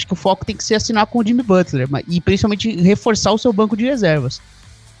 Acho que o foco tem que ser assinar com o Jimmy Butler. E principalmente reforçar o seu banco de reservas.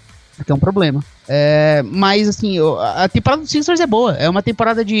 Que é um problema. Mas, assim, a temporada do Sixers é boa. É uma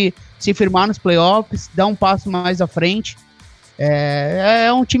temporada de se firmar nos playoffs, dar um passo mais à frente.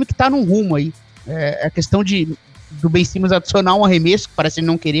 É um time que tá num rumo aí. É questão do Ben Simmons adicionar um arremesso, que parece ele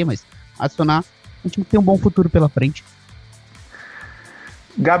não querer, mas adicionar um time que tem um bom futuro pela frente.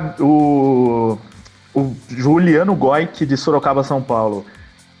 O Juliano Goik, de Sorocaba, São Paulo.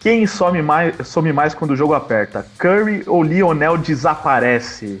 Quem some mais quando o jogo aperta? Curry ou Lionel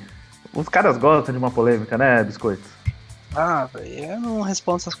desaparece? Os caras gostam de uma polêmica, né, Biscoito? Eu não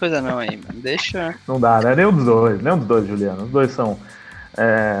respondo essas coisas não aí, mano. Deixa... Não dá, né? Nenhum dos dois, Juliano. Os dois são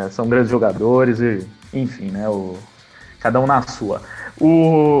grandes jogadores e, enfim, né? Cada um na sua.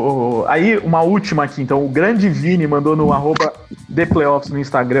 Aí, uma última aqui, então. O grande Vini mandou no @ThePlayoffs no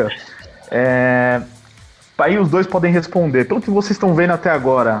Instagram. Aí os dois podem responder. Pelo que vocês estão vendo até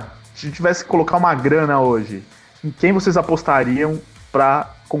agora, se tivesse que colocar uma grana hoje, em quem vocês apostariam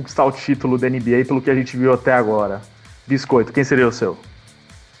para conquistar o título da NBA pelo que a gente viu até agora? Biscoito, quem seria o seu?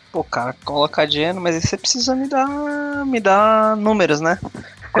 Pô, cara, colocar dinheiro, mas aí você precisa me dar números, né?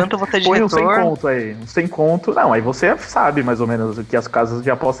 Quanto eu vou ter de Põe retorno? Põe um 100 conto aí. Um 100 conto. Não, aí você sabe mais ou menos o que as casas de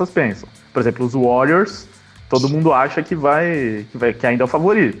apostas pensam. Por exemplo, os Warriors, todo mundo acha que ainda é o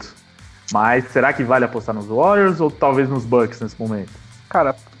favorito. Mas será que vale apostar nos Warriors ou talvez nos Bucks nesse momento?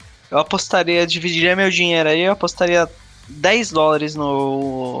 Cara, eu dividiria meu dinheiro aí, eu apostaria $10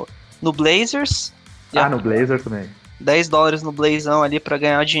 no Blazers. No Blazers também. $10 no Blazão ali pra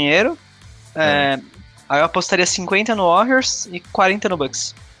ganhar dinheiro. Aí eu apostaria 50 no Warriors e 40 no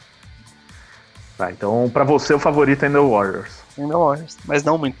Bucks. Tá, então pra você o favorito ainda é o Warriors. Ainda o Warriors, mas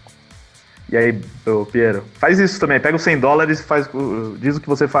não muito. E aí, Piero, faz isso também, pega os $100 e diz o que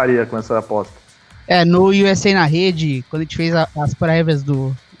você faria com essa aposta. No USA na rede, quando a gente fez as prévias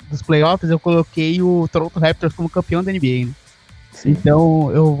dos playoffs, eu coloquei o Toronto Raptors como campeão da NBA, né? Então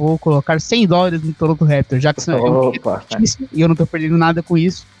eu vou colocar $100 no Toronto Raptors, já que e eu não tô perdendo nada com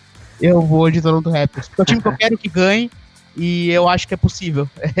isso, eu vou de Toronto Raptors. Porque é o time que eu quero que ganhe e eu acho que é possível.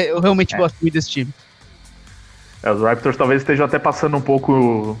 Eu realmente gosto muito desse time. Os Raptors talvez estejam até passando um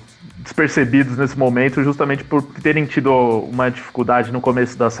pouco despercebidos nesse momento, justamente por terem tido uma dificuldade no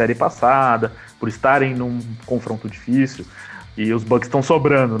começo da série passada, por estarem num confronto difícil, e os Bucks estão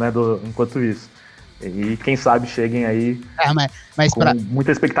sobrando, né, enquanto isso. E quem sabe cheguem aí mas com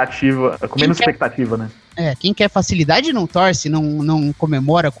muita expectativa, com menos expectativa, né? Quem quer facilidade não torce, não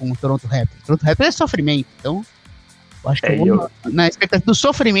comemora com o Toronto Raptors. O Toronto Raptors é sofrimento, então eu acho que eu vou na expectativa do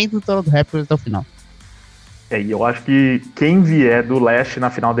sofrimento do Toronto Raptors até o final. E eu acho que quem vier do leste na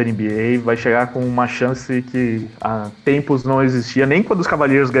final da NBA vai chegar com uma chance que há tempos não existia, nem quando os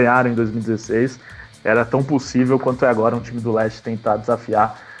Cavaliers ganharam em 2016, era tão possível quanto é agora um time do leste tentar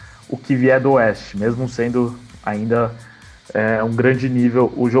desafiar o que vier do oeste, mesmo sendo ainda um grande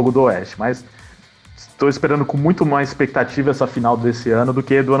nível o jogo do oeste. Mas estou esperando com muito mais expectativa essa final desse ano do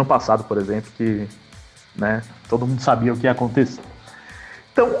que do ano passado, por exemplo, que, né, todo mundo sabia o que ia acontecer.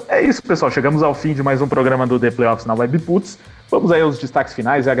 Então é isso, pessoal. Chegamos ao fim de mais um programa do The Playoffs na Webputs. Vamos aí aos destaques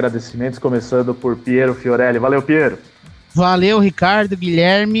finais e agradecimentos, começando por Piero Fiorelli. Valeu, Piero. Valeu, Ricardo,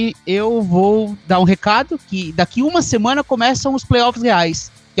 Guilherme. Eu vou dar um recado que daqui uma semana começam os playoffs reais,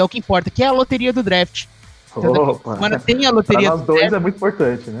 que é o que importa, que é a loteria do draft. Então, semana tem a loteria pra nós dois draft. É muito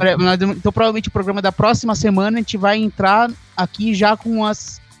importante, né? Então provavelmente o programa da próxima semana a gente vai entrar aqui já com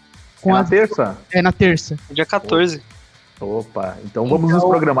as... na terça? Na terça. Dia 14. Opa, então vamos nos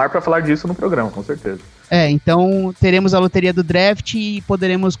programar para falar disso no programa, com certeza. Então teremos a loteria do draft e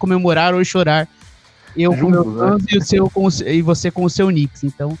poderemos comemorar ou chorar. Eu juntos, com o meu Suns, né? E você com o seu Knicks.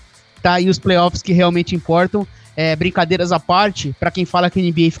 Então tá aí os playoffs que realmente importam. Brincadeiras à parte, para quem fala que a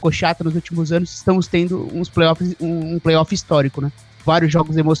NBA ficou chata nos últimos anos, estamos tendo um playoff histórico, né? Vários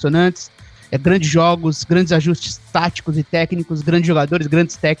jogos emocionantes, grandes jogos, grandes ajustes táticos e técnicos, grandes jogadores,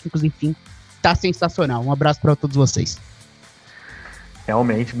 grandes técnicos, enfim, tá sensacional. Um abraço para todos vocês.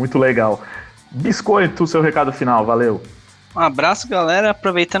 Realmente, muito legal. Biscoito, seu recado final, valeu. Um abraço, galera.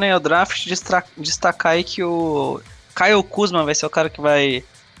 Aproveitando aí o draft, destacar aí que o Kyle Kuzma vai ser o cara que vai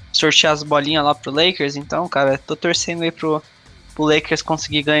sortear as bolinhas lá pro Lakers, então, cara, tô torcendo aí pro Lakers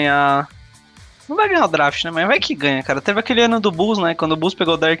conseguir ganhar. Não vai ganhar o draft, né? Mas vai que ganha, cara. Teve aquele ano do Bulls, né? Quando o Bulls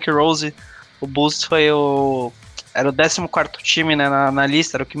pegou o Derrick Rose, o Bulls era o 14º time, né, na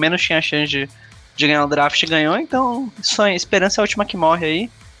lista, era o que menos tinha chance de ganhar o draft e ganhou, então esperança é a última que morre aí.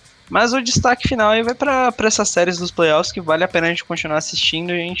 Mas o destaque final aí vai pra essas séries dos playoffs, que vale a pena a gente continuar assistindo,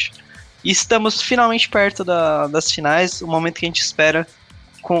 gente. E estamos finalmente perto das finais, o momento que a gente espera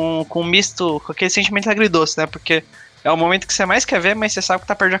com misto, com aquele sentimento agridoce, né? Porque é o momento que você mais quer ver, mas você sabe que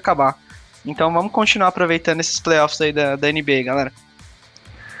tá perto de acabar. Então vamos continuar aproveitando esses playoffs aí da NBA, galera.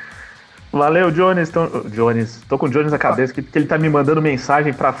 Valeu, Jones. Tô com o Jones na cabeça, que ele tá me mandando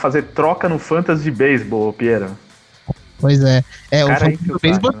mensagem pra fazer troca no Fantasy de Beisebol, Piero. Pois é. O Fantasy do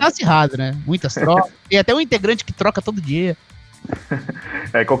beisebol tá acirrado, né? Muitas trocas. Tem até um integrante que troca todo dia.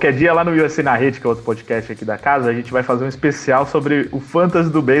 Qualquer dia lá no USA na Rede, que é outro podcast aqui da casa, a gente vai fazer um especial sobre o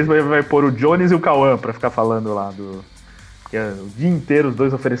Fantasy do Beisebol e vai pôr o Jones e o Cauã pra ficar falando lá que é o dia inteiro os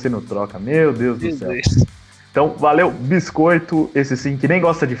dois oferecendo troca. Meu Deus do céu. Então, valeu, Biscoito, esse sim, que nem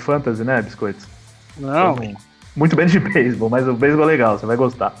gosta de fantasy, né, Biscoito? Não. Muito bem de beisebol, mas o beisebol é legal, você vai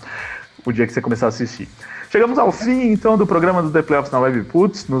gostar o dia que você começar a assistir. Chegamos ao fim, então, do programa do The Playoffs na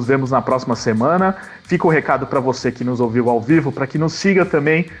Webputs. Nos vemos na próxima semana. Fica o recado para você que nos ouviu ao vivo, para que nos siga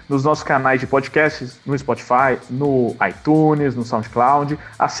também nos nossos canais de podcasts, no Spotify, no iTunes, no SoundCloud.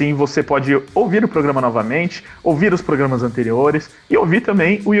 Assim você pode ouvir o programa novamente, ouvir os programas anteriores e ouvir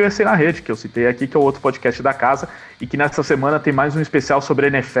também o USA na Rede, que eu citei aqui, que é o outro podcast da casa, e que nessa semana tem mais um especial sobre a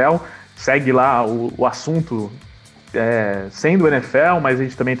NFL. Segue lá o assunto sendo NFL, mas a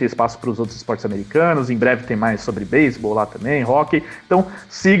gente também tem espaço para os outros esportes americanos. Em breve tem mais sobre beisebol lá também, hockey. Então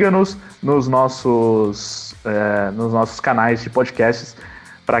siga-nos nos nossos canais de podcasts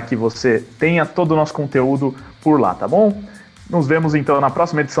para que você tenha todo o nosso conteúdo por lá, tá bom? Nos vemos então na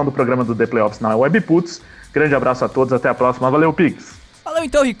próxima edição do programa do The Playoffs na Webputs. Grande abraço a todos, até a próxima. Valeu, Pix! Valeu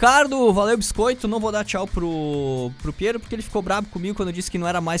então, Ricardo, valeu, Biscoito. Não vou dar tchau pro Piero, porque ele ficou bravo comigo quando eu disse que não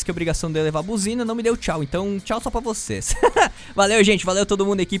era mais que obrigação dele levar a buzina, não me deu tchau, então tchau só pra vocês. Valeu, gente, valeu todo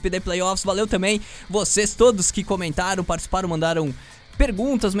mundo, equipe The Playoffs, valeu também vocês todos que comentaram, participaram, mandaram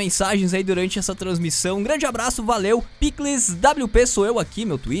perguntas, mensagens aí durante essa transmissão. Um grande abraço, valeu. Picles WP sou eu aqui,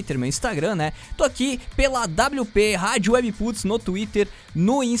 meu Twitter, meu Instagram, né? Tô aqui pela WP Rádio Webputs no Twitter,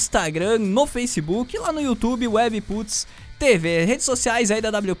 no Instagram, no Facebook, lá no YouTube, Webputs TV, redes sociais aí da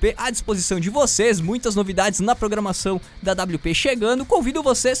WP à disposição de vocês, muitas novidades na programação da WP chegando. Convido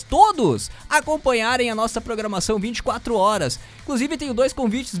vocês todos a acompanharem a nossa programação 24 horas. Inclusive tenho 2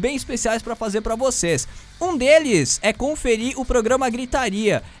 convites bem especiais para fazer para vocês. Um deles é conferir o programa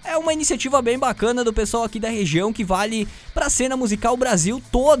Gritaria. É uma iniciativa bem bacana do pessoal aqui da região que vale pra cena musical Brasil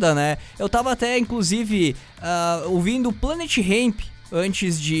toda, né? Eu tava até inclusive ouvindo Planet Hemp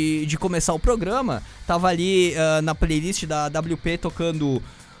antes de começar o programa, tava ali na playlist da WP tocando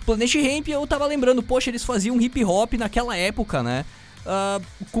Planet Hemp e eu tava lembrando, poxa, eles faziam hip hop naquela época, né?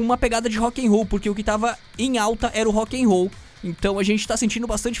 Com uma pegada de rock and roll, porque o que tava em alta era o rock and roll. Então a gente tá sentindo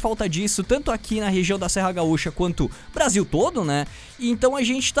bastante falta disso, tanto aqui na região da Serra Gaúcha quanto Brasil todo, né? E então a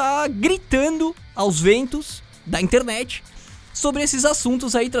gente tá gritando aos ventos da internet sobre esses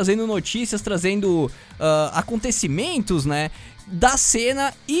assuntos aí, trazendo notícias, trazendo acontecimentos, né? Da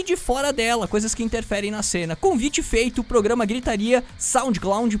cena e de fora dela, coisas que interferem na cena. Convite feito, programa Gritaria,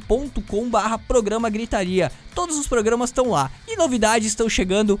 soundcloud.com/programa Gritaria. Todos os programas estão lá e novidades estão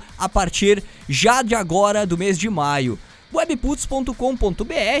chegando a partir já de agora do mês de maio.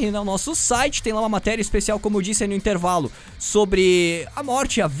 Webputs.com.br, no nosso site, tem lá uma matéria especial, como eu disse aí no intervalo, sobre a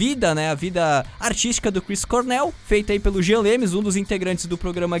morte, a vida, né, a vida artística do Chris Cornell, feita aí pelo Jean Lemes, um dos integrantes do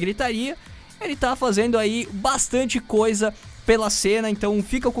programa Gritaria. Ele tá fazendo aí bastante coisa pela cena, então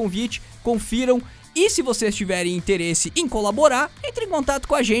fica o convite, confiram. E se vocês tiverem interesse em colaborar, entre em contato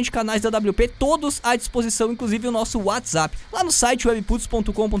com a gente, canais da WP, todos à disposição, inclusive o nosso WhatsApp. Lá no site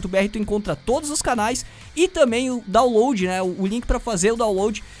webputs.com.br tu encontra todos os canais e também o download, né, o link para fazer o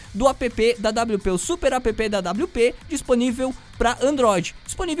download do app da WP, o super app da WP, disponível para Android,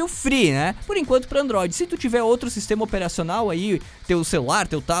 disponível free, né, por enquanto para Android. Se tu tiver outro sistema operacional aí, teu celular,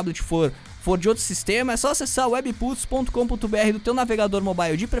 teu tablet for de outro sistema, é só acessar webputs.com.br do teu navegador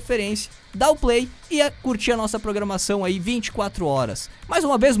mobile de preferência, dar o play e curtir a nossa programação aí 24 horas. Mais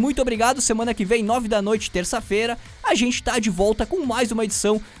uma vez, muito obrigado. Semana que vem, 9 da noite, terça-feira, a gente tá de volta com mais uma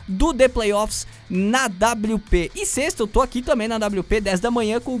edição do The Playoffs na WP. E sexta eu tô aqui também na WP, 10 da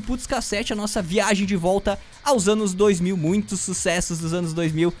manhã, com o Putz Cassete, a nossa viagem de volta aos anos 2000, muitos sucessos dos anos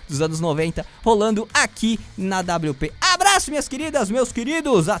 2000, dos anos 90, rolando aqui na WP. Abraço, minhas queridas, meus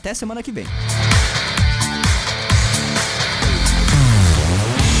queridos, até semana que vem.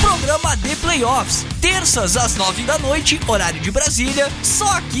 Playoffs, terças às 9 da noite, horário de Brasília, só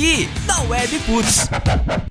aqui na Web Putz.